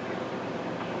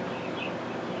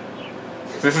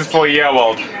 This is for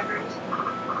Yellow.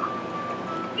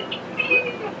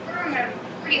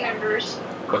 Party members.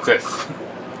 What's this?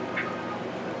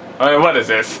 What is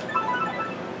this?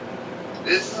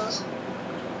 This,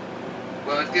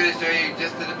 well, it's gonna show you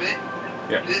just in a bit.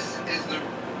 Yeah. This is the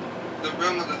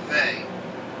realm of the Fae,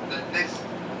 the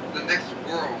next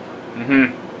world.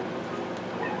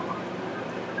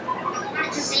 I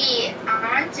want to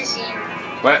see.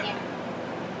 What?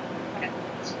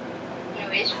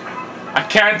 Anyways. I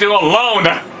can't do alone.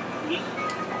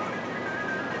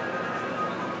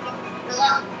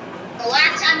 The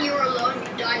last time you were alone, you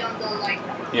died on the like.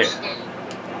 Yeah.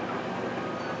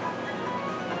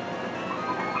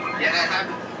 Yeah, that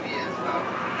happens to me as well.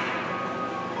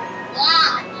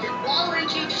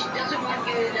 Waluigi just doesn't want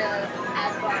you to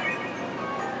have fun.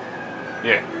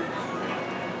 Yeah.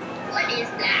 What is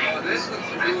that? Oh, this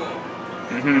looks cool.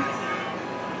 Mhm.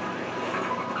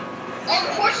 Oh,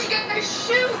 of course he's gonna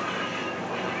shoot!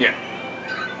 Yeah.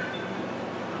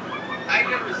 I've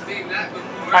never seen that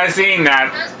before. I seen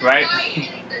that, That's the right? guy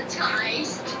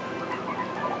hypnotized.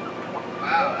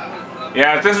 Wow, that was something.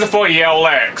 Yeah, this is for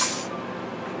ELX.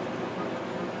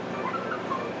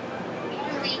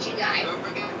 Luigi guy. Don't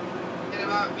forget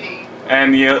about me.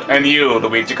 And you,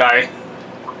 Luigi guy.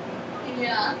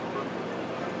 Yeah.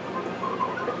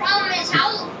 The problem is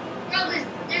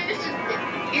there's a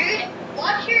dude,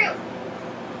 watch your.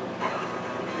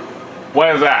 What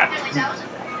is that? Anyways,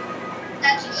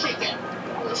 that's a chicken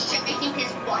who was shaking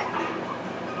his butt.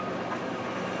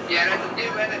 Yeah, there's a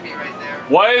new enemy right there.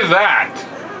 What is that?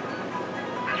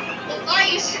 The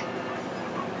guys,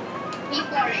 he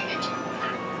farted.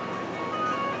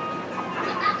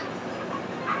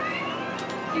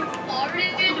 He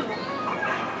farted.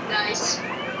 Nice.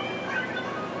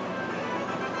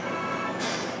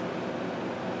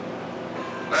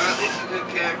 Well, at least a good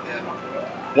character.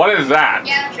 What is that?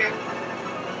 Yeah, true.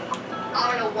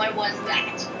 I don't know what was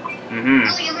that. Mhm.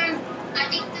 Oh, you learned. I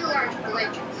think you learned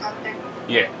glitch or something.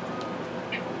 Yeah.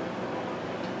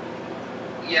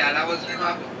 Yeah, that was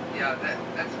probably. Yeah,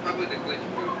 that's probably the glitch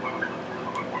move.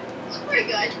 It's pretty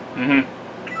good. Mhm.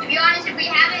 To be honest, if we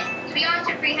have it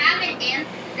in,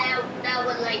 that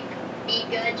would like be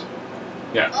good.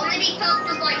 Yeah. Only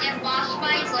because like in boss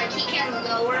fights, like he can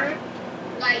lower,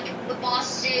 like the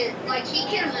bosses, like he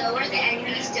can lower the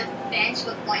enemy's defense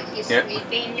with like his Yep.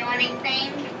 sleeping yawning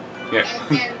thing, Yeah. and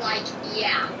then like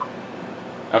yeah.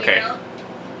 Okay. You know?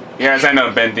 Yes, I know,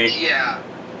 Bendy. Yeah.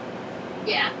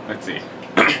 Yeah. Let's see.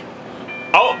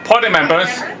 Oh, party members.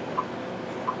 Remember?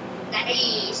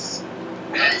 Nice.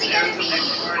 And Who's it there's gonna the be?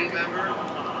 next party member.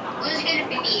 Who's it gonna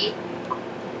be?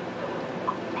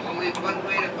 Only one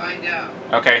way to find out.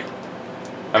 Okay.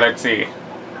 Let's see.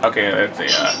 Okay, let's see. In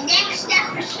the next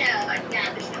episode. No,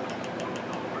 there's no.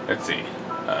 Let's see.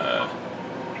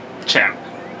 Champ.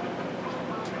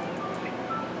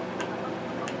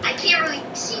 I can't really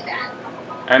see that.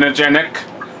 Energetic.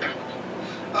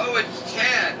 Oh, it's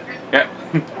Chad. Yep.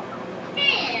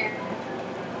 Man.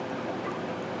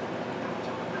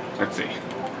 Let's see.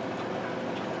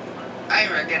 I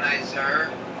recognize her.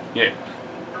 Yeah.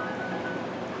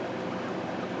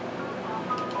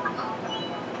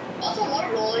 Also,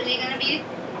 what role is he gonna be?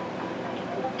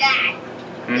 That.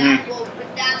 Mhm. That role,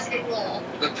 but that's the role.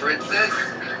 The princess.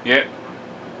 Yeah.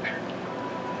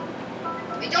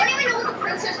 We don't even know what the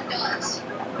princess does.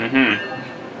 Mhm.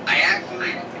 I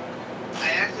actually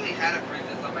had a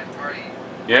princess on my party,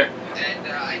 Yeah. and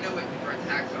I know what her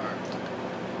attacks are.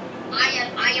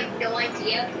 I have no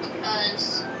idea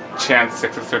because Chance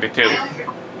 632.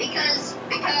 because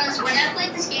when I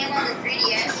played this game on the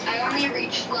 3DS, I only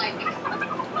reached like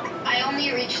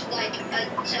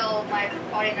until my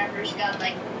party members got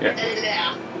like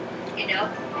Yeah. you know,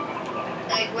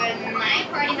 like when my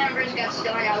party members got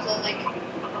stoned, I was like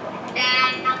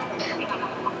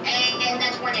and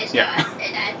that's when I stopped. Yeah.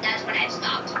 And that's when I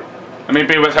stopped. Let me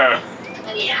be with her.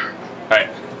 Yeah. Right.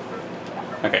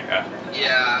 Okay.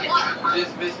 Yeah, What? you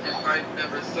just missed your party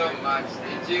member so much,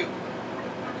 did you?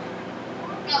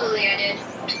 Probably I did.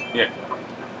 Yeah.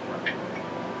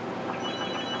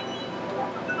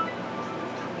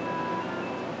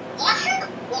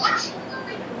 Watch.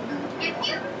 If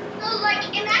you like,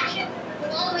 imagine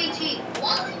Waluigi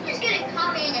is gonna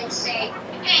come in and say,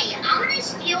 "Hey, I'm gonna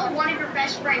steal one of your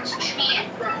best friend's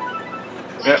chant from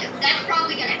you." Like, that's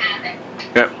probably gonna happen.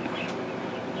 Yep.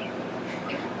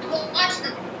 Well, watch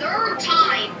the third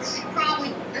time.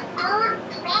 Probably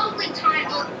time.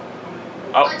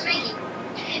 Oh. Let's make it.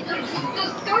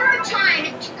 The third time,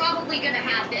 it's probably gonna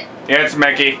happen. Yeah, it's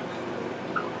Mickey.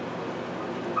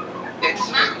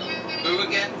 It's who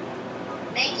again?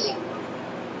 Thank you.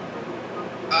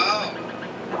 Oh,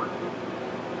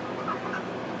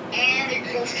 And it and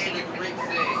goes. the great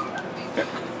thing.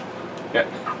 Yeah.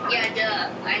 Yeah, duh.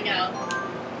 I know.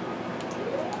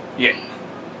 Yeah.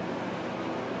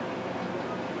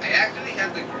 I actually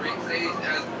have the great stage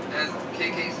as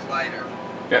KK Slider.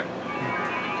 Yeah.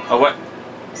 Oh, what?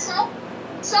 So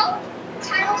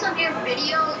titles of your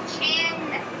video can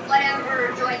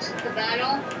whatever joins the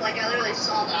battle. Like I literally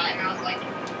saw that and I was like,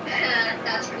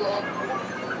 that's cool.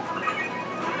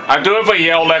 I do it for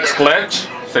ELX glitch.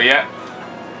 So yeah.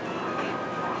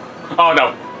 Oh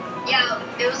no. Yeah,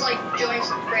 it was like join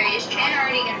spray. Is Chan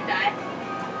already gonna die?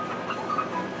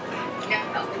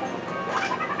 No.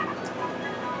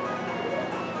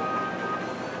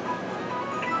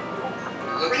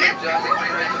 Looks like Josh is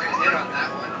trying to hit on that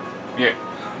one. Yeah.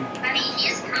 I mean, he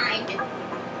is kind.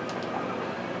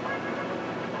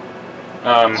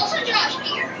 Also, Josh,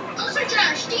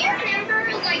 do you remember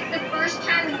like the first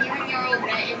time you and Yarl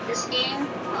met in this game?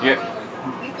 Yeah.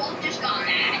 We both just got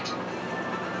mad.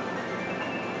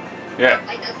 Yeah.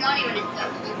 Like that's not even a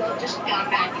joke. We both just got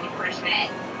mad when we first met.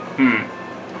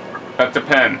 That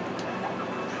depends.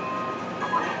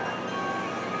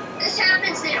 This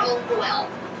happens in well.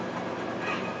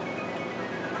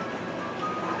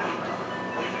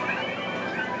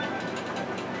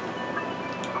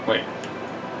 Wait.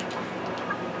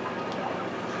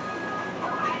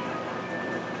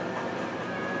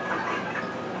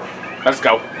 Let's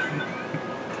go.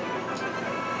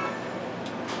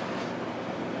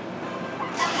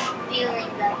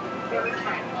 Feeling that every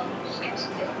time levels gets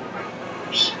good.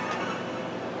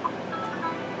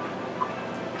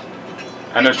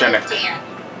 I know Jenny. Damn.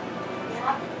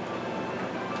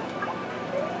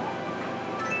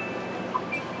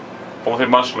 Both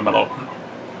marshmallow.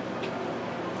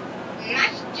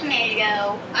 Mashed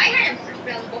tomato. I had a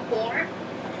marshmallow before.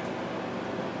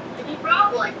 Any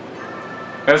problem?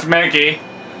 That's Maggie.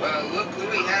 Well, look who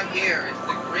we have here. It's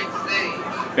the Great Sage.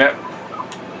 Yep.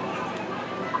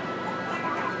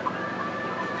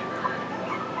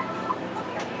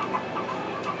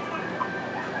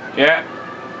 Yeah.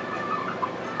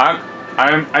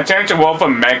 I changed the word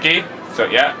from Maggie, so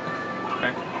yeah.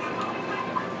 Okay.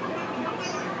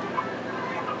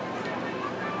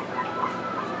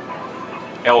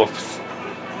 Elves.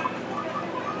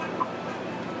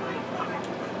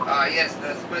 Yes,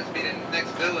 that's supposed to be the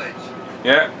next village.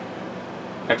 Yeah.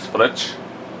 Next village.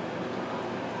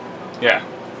 Yeah.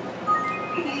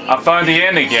 I found the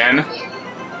end again. I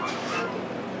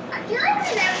feel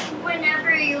like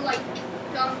whenever you like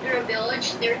come through a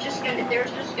village, there's just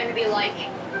gonna be like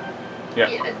Yeah.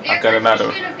 I got another.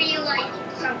 There's gonna be like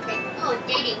something. Oh,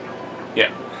 dating.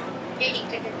 Yeah. Dating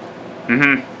ticket.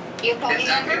 Mm-hmm. You party It's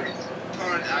member?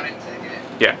 torn out and ticket.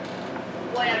 Yeah.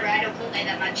 Whatever. I don't play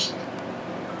that much.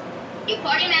 You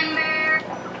party member.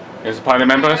 Is it party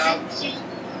members?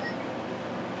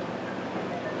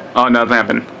 Oh, nothing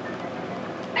happened.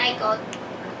 I got.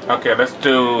 Okay, let's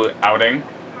do outing.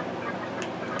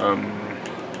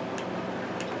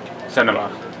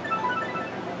 Cinema.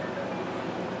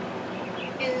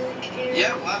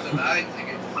 Yeah, lots of outing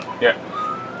tickets. Yeah.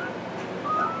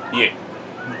 Yeah.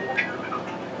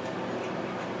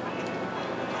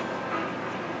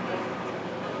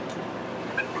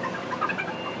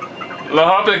 I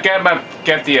hope to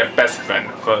get the best friend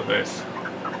for this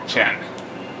Chan.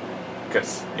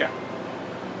 Cause yeah.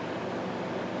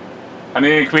 I need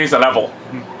to increase the level.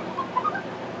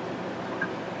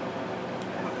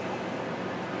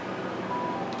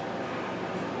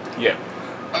 Yeah.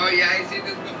 Oh yeah, I seen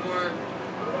this before.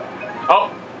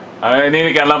 Oh, I need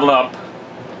to get leveled up.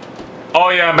 Oh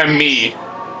yeah, by me.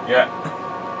 Yeah.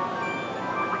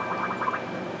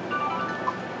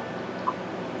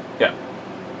 Yeah.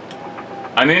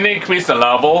 I need to increase the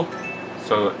level,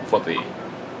 so for the.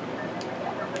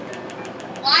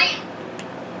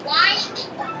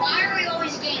 Why are we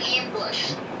always getting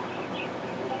ambushed?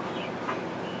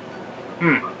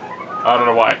 I don't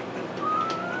know why.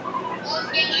 Always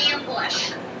getting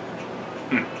ambushed.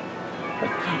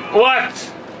 What?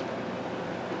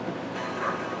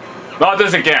 Not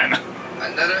this again.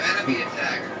 Another enemy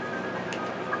attack.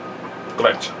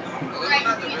 Glitch. Well, those are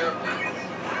not the real ones.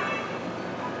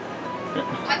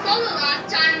 I saw the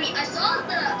last time. I saw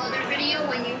the other video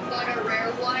when you got a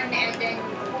rare one, and then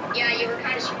yeah, you were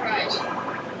kind of surprised.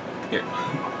 Yeah.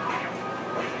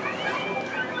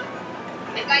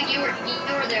 Like you were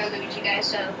there, Luigi guys.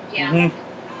 So yeah.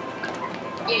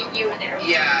 Yeah, you were there.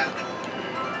 Yeah.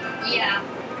 Yeah.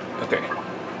 Okay.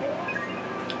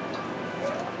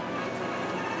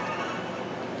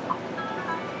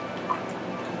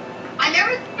 I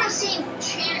never seen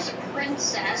Chan as a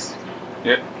princess.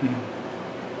 Yep.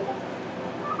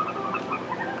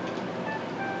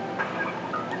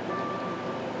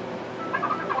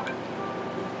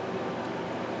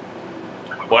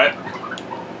 What?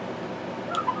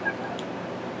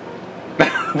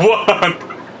 What?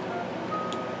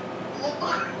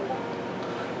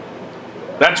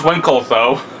 That's Winkle,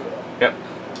 though. Yep.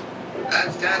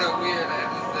 That's kind of weird, I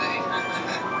have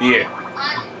to say. Yeah.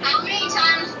 How many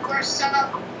times were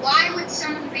why would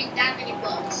someone read that many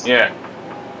books? Yeah.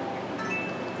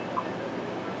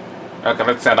 Okay,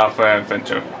 let's set off for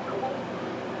adventure.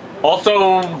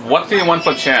 Also, what do you want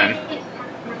for Chan?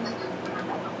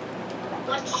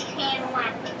 What's Chan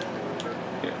want?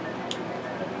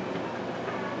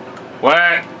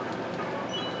 What?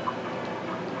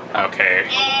 Okay.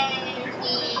 And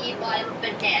he bought a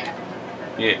banana.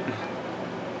 Yeah.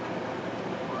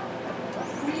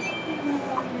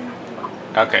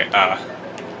 Okay,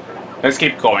 let's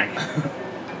keep going.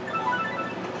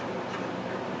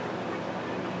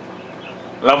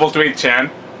 Level 3 Chan.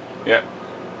 Yep.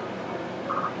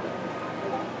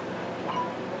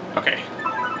 Okay.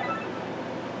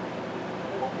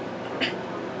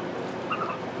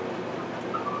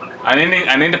 I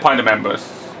need to find the members.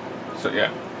 So yeah.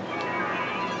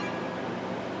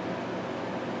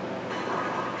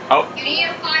 Oh. You need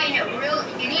to find a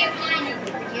really good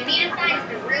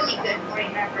party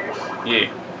members. Yeah.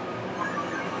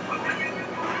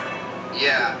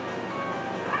 Yeah.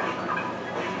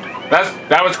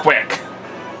 That was quick.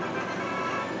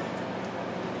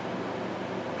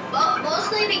 Well,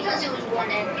 mostly because it was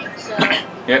one ending, so.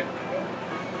 Yep.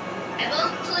 And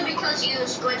mostly because you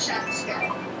switched at the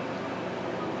start.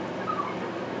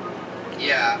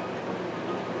 Yeah.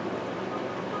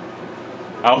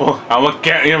 I will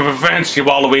get your revenge, you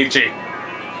Waluigi.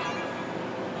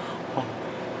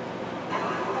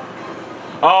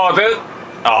 Oh, this.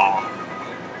 Oh.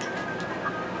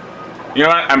 You know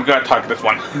what? I'm gonna talk this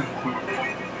one.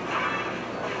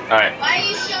 Alright. Why are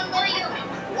you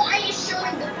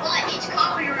showing the butt? It's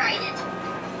copyrighted.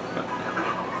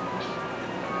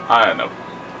 I don't know.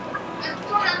 That's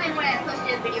what happened when I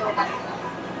posted a video about it.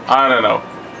 I don't know.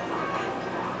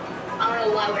 I don't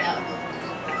know why would I.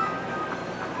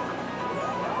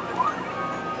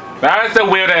 That is a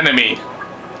weird enemy.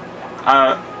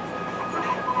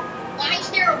 Why is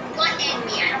there a butt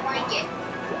enemy? I don't like it.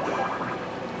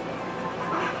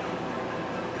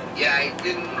 Yeah, I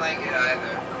didn't like it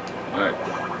either. Alright.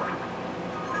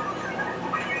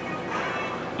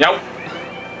 Yep.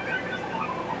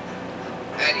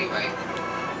 Anyway.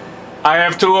 I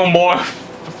have 2 more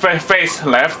face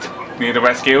left. Need to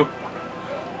rescue.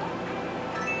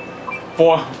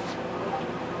 4.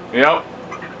 Yep.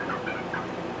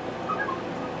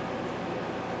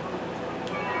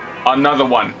 Another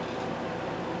one.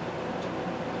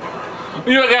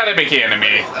 You gotta be kidding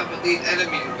me. Up with these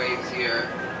enemy waves here.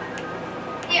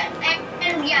 Yeah,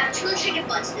 and we have 2 chicken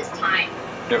butts this time.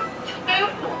 Yep.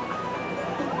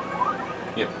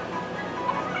 Yep.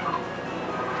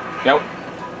 Yep.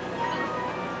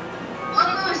 What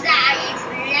was that? It's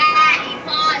really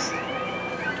paused.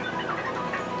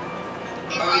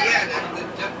 Oh yeah, that's the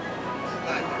jump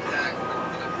attack from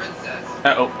the princess.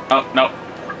 Uh-oh. Oh, no.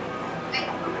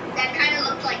 That kind of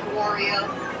looked like Wario.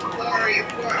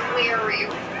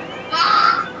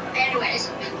 Ah! Anyways.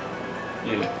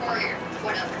 Yeah. Warrior.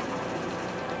 Whatever.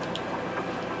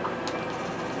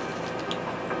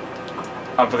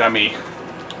 I forgot me.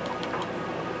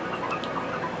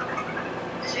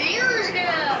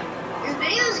 This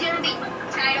video is gonna be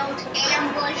titled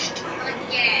Ambushed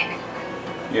Again.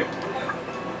 Yep.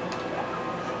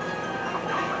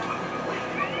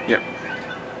 Yep.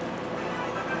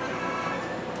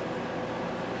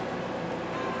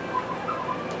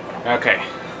 Okay.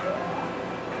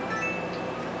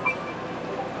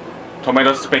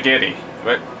 Tomato spaghetti,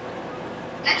 but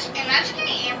Imagine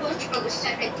getting ambushed for the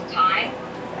 2nd time.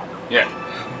 yeah.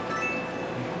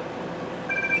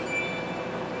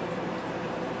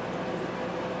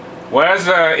 Where's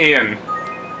Ian?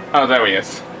 Oh, there he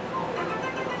is.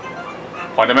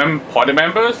 Party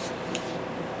members?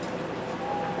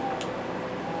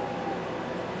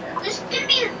 This could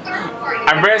be a 3rd party.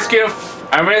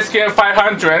 I'm rescuing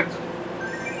 500.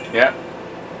 Yeah.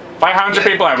 500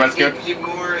 people I rescued. It gives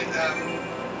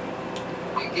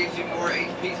you more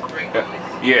HP sprinkles.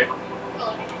 Yeah.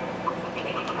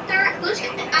 Who's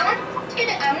gonna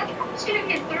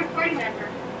be a 3rd party member?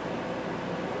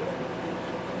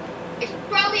 It's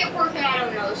probably a person I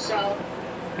don't know, so.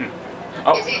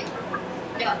 Oh. Is it?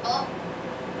 No. Oh.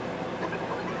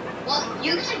 Well,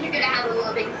 you guys are gonna have a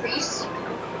little increase.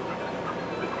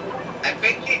 I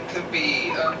think it could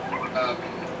be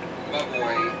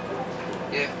Mugboy,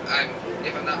 if I'm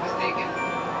not mistaken.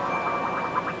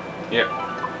 Yeah.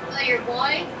 Your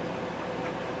boy?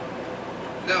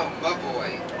 No,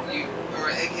 Mugboy. Or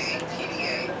aka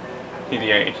TDA.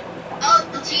 PDA. Oh,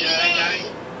 the Yeah, TDA.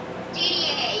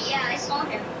 TDA, yeah, I saw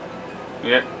him.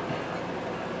 Yeah.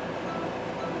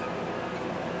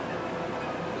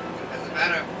 As a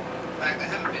matter of fact, I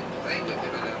haven't been playing with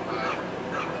him in a while.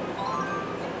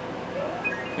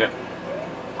 Yeah.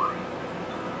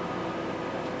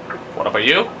 What about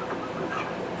you?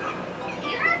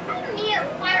 You're me a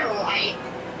firelight.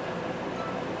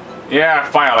 Yeah,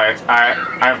 Firelight.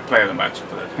 I've played a match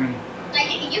for that. Like,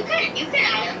 you could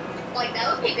add him. Like,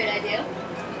 that would be a good idea.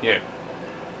 Yeah.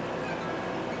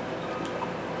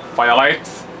 Firelight.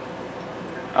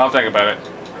 I'll think about it.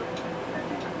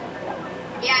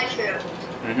 Yeah, true.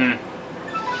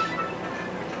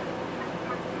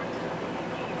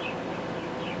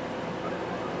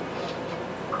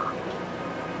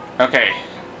 Okay.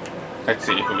 Let's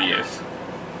see who he is.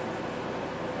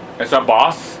 It's our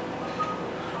boss.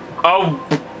 Oh.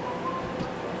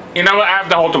 You know what? I have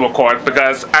to hold the record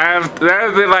because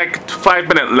there's like 5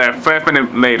 minutes left. 5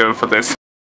 minutes later for this.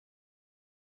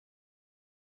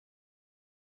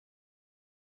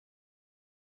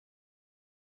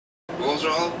 Rules are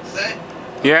all set?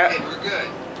 Yeah. Okay, we're good.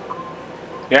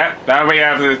 Yeah, that we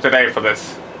have today for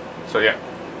this. So yeah.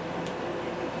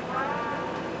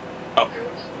 Oh.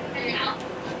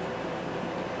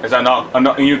 Is that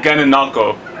not? You get a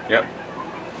knuckle. Yep.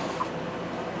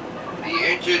 The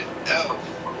injured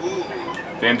elf. Ooh.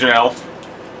 The injured elf.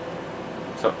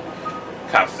 So,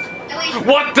 cast.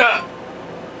 What the?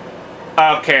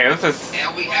 Okay, this is.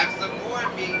 And we have some more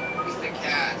beasts to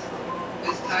cast.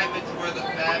 This time it's for the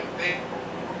bad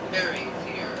fairies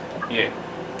here. Yeah.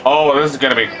 Oh, this is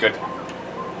gonna be good.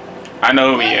 I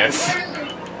know who he is.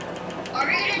 Are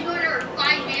we gonna do it in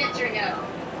 5 minutes or no?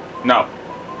 No.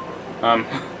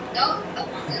 No?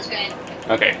 Oh, that's good.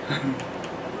 Okay.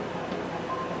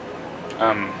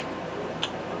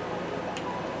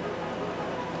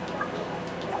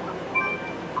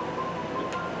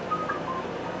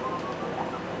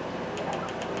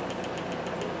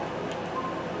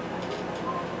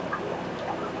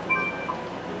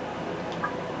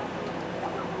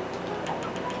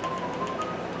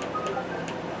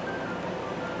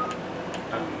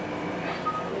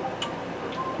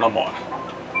 No more.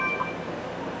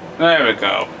 There we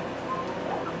go.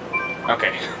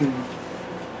 Okay.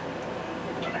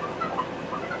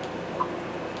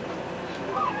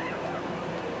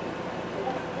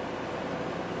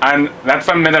 And that's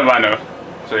from Miitopia.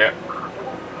 So yeah.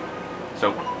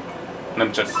 So let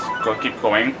me just keep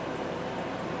going.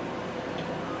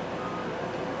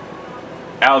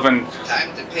 Alvin.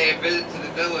 Time to pay a visit to the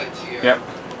village here. Yep.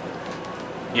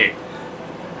 Yeah.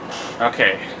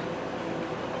 Okay.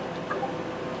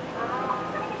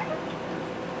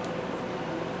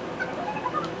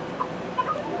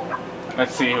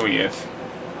 Let's see who he is.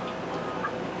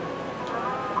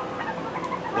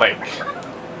 Blake.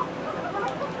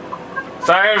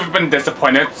 So I've been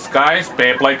disappointed, guys.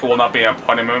 Blake will not be a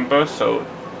party member, so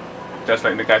just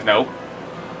letting the guys know.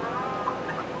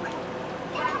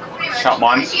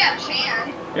 Shotman. At least you have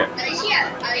Chan. Yeah. At least you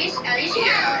have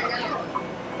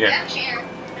Yeah. You have Chan.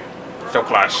 So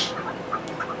Clash.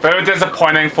 Very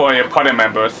disappointing for your party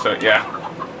members, so yeah.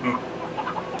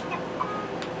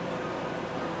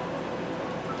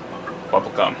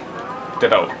 Bubblegum.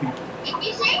 Ditto.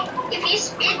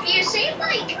 If you say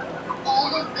like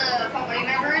all of the party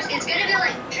members, it's gonna be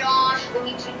like Josh,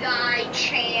 Luigi Guy,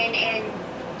 Chan, and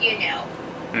you know.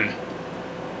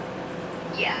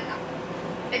 Yeah.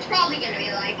 It's probably gonna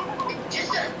be like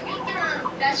just a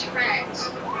best friends.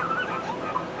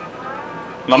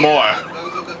 Lamore. Yeah,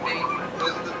 those are the main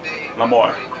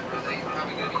Lamore. party members that he's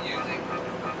probably gonna be using.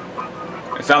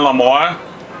 Is that Lamore?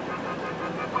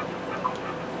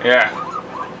 Yeah.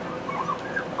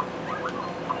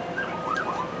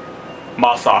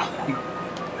 Masa.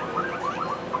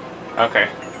 Okay.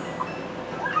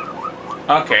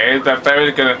 Okay, the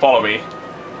fairy's gonna follow me.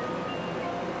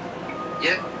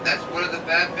 Yep, that's one of the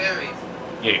bad fairies.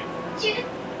 Yeah.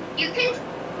 You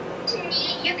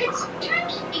can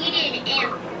sometimes need an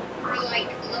imp for like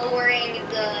lowering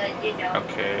the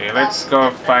Okay, let's go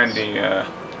find the Yeah,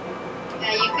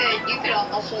 you could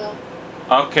also.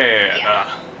 Okay,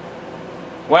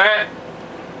 what?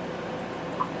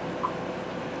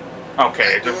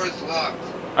 Okay, That door's locked.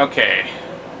 okay.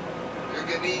 You're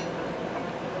gonna need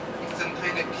some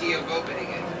kind of key of opening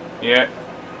it. Yeah.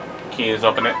 Key is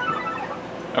open it.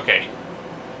 Okay.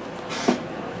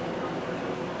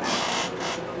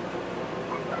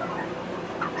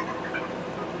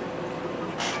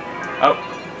 Oh.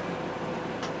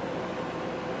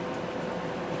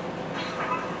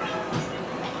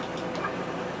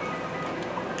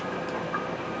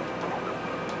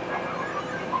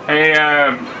 Hey,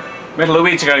 Mr.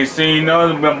 Luigi, you see, you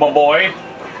know my boy?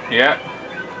 Yeah.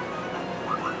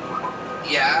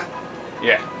 Yeah,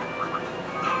 Yeah.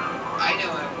 I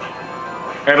know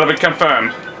him. It'll be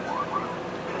confirmed.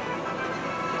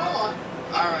 Oh,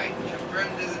 Alright,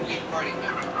 confirmed as a new party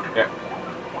member. Yeah.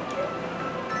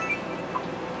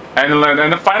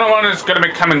 And the final one is gonna be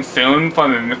coming soon for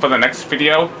the next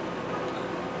video.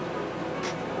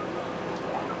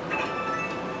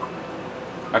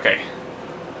 Okay.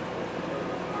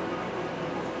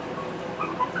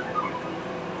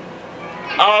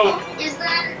 Oh! Is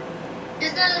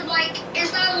that like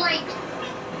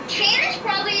Chan is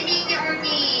probably the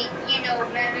only,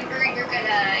 member you're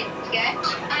gonna get,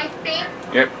 I think.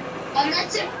 Yep.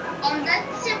 Unless if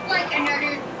like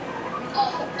another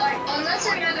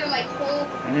like whole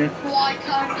quad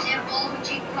comes in,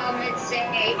 Waluigi come and say,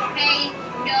 hey,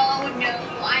 no, I don't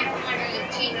want a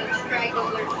team of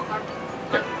stragglers.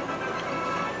 Yep.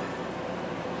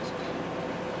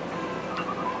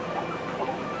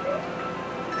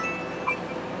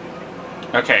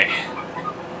 Okay.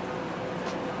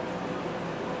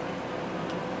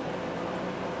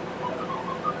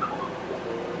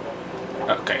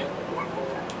 Okay.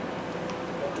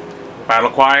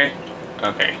 Battle cry?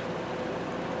 Okay.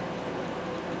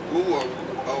 Ooh, a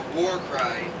war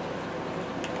cry.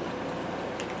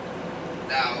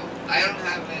 Now, I don't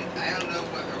know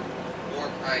what her war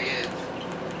cry is.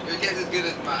 Your guess is as good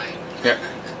as mine. Yep.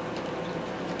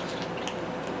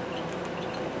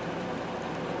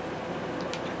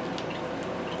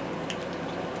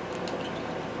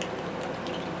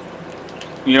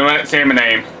 You know what? Say my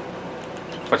name.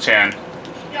 For Chan.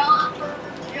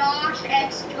 Josh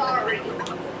X Kari.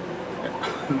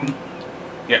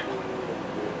 Yep.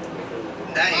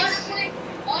 Nice.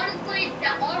 Honestly,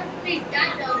 that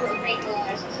doesn't make a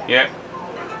lot of sense. Yep.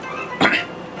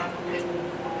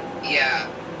 Yeah.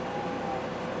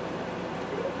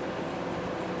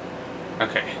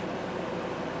 Okay.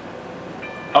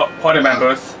 Oh, party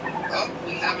members. Oh,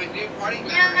 we have a new party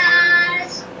member.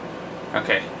 Yes.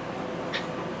 Okay.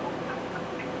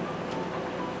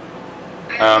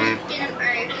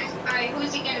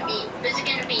 Who's it gonna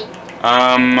be?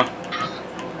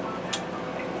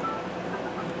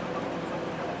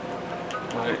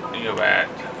 Where are you at,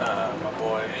 my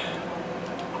boy?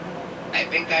 I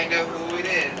think I know who it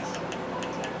is.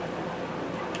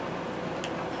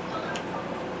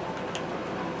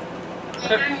 I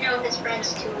don't know his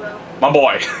friends too well. My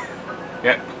boy.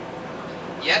 Yep.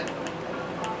 Yep,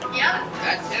 Yep.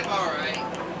 that's him, alright.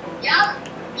 Yep.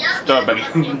 Stubborn.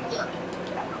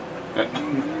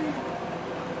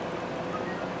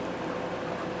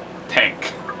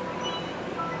 Tank.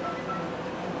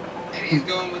 And he's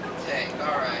going with the tank,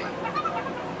 alright.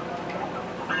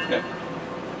 Yep.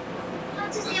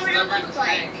 Let's The see what it looks like.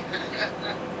 tank.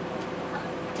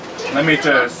 Let me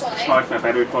just charge my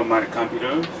battery from my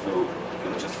computer, so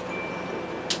let me just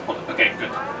hold on. Okay,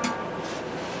 good.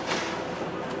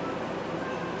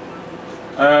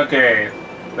 Okay,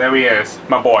 there he is,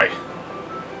 my boy.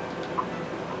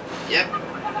 Yep.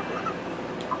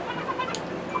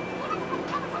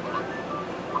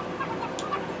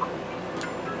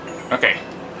 Okay.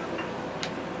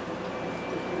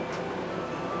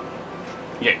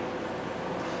 Yeah.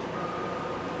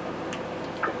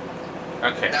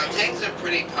 Okay. Now, tanks are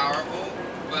pretty powerful,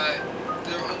 but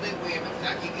their only way of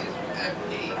attacking is with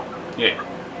FP. Yeah.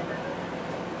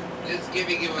 Just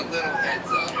giving you a little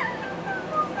heads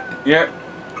up. Yep.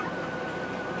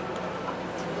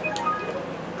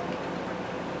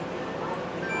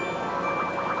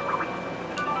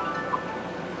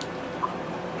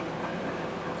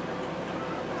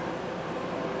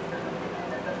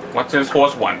 What's his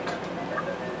horse want?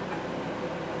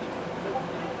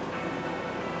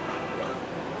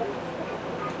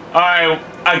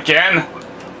 Again?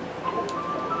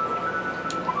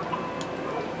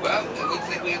 Well, it looks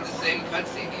like we have the same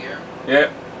cutscene here.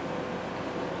 Yep.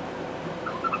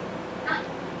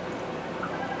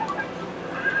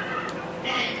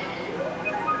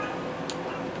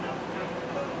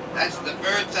 That's the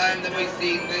third time that we've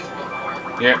seen this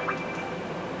before. Yep.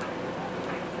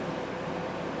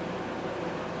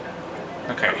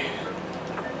 Okay.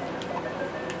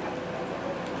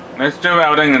 Let's do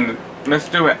outing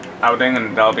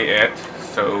and that'll be it.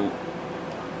 So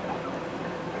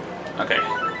okay.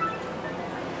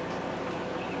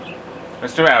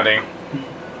 Let's do outing.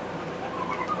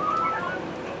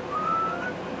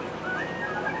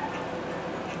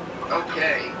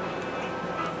 Okay.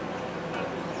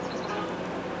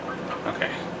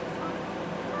 Okay.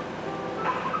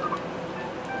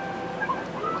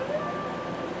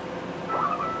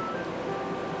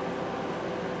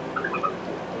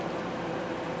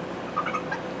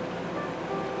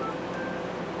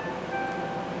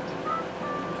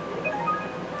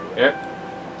 Yep.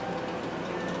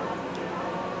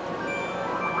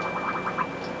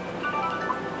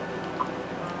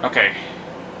 Okay.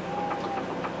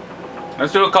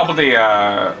 Let's do a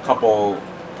couple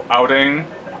outing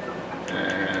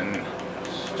and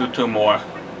let's do two more.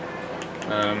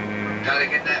 Gotta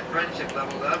get that friendship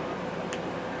leveled up.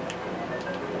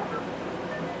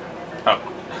 Oh.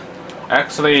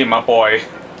 Actually, my boy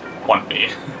want me.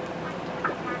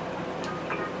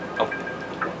 Oh.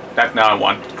 That now I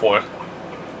want for.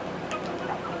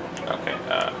 Okay,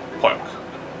 pork.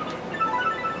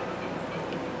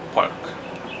 Pork.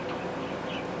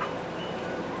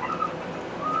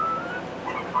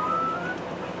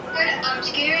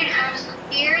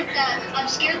 I'm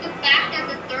scared the fact that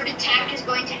the third attack is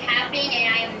going to happen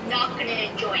and I am not going to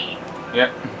enjoy it.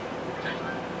 Yep.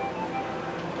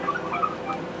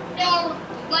 So,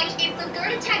 like, if the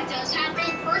third attack does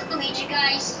happen, first Luigi,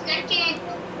 guys, second,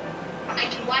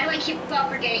 why do I keep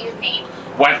forgetting his name?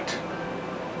 What?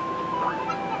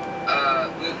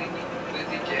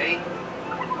 Lizzie J.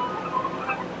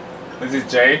 This is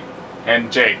Jay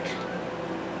and Jake.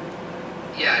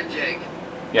 Yeah, Jake.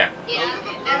 Yeah. Yeah, and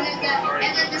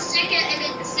then the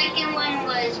second one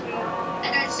was,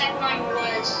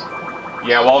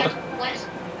 Yeah, Walt. was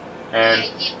And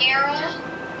Gerald,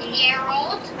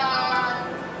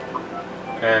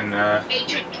 and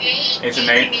Agent Agent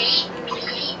 8, me.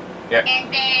 Yep.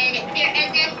 and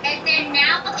then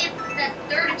now if the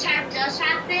third attack does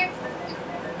happen,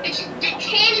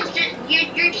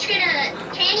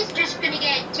 Can is just gonna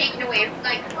get taken away.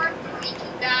 Like first Luigi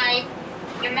died,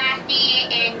 your Matthew,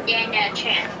 and then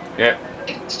Chan. Yep.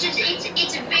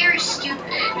 It's very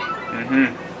stupid.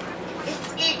 Mhm.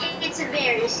 It's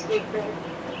very stupid.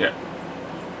 Yep.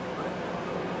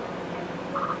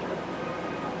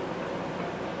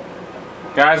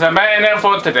 Guys, I'm ending it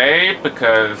for today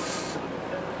because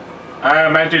I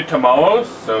might do tomorrow.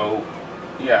 So,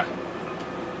 yeah.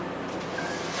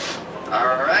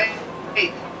 Alright.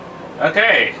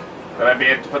 Okay, that'll be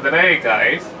it for today,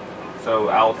 guys. So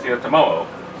I'll see you tomorrow.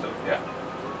 So yeah.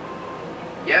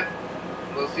 Yep.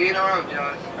 We'll see you tomorrow,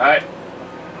 Josh. Alright.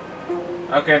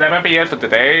 Okay, that might be it for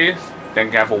today.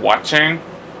 Thank you for watching.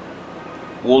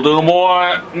 We'll do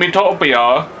more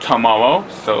Miitopia tomorrow,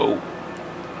 so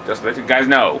just let you guys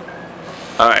know.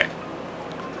 Alright.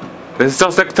 This is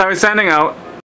still Secretary signing out.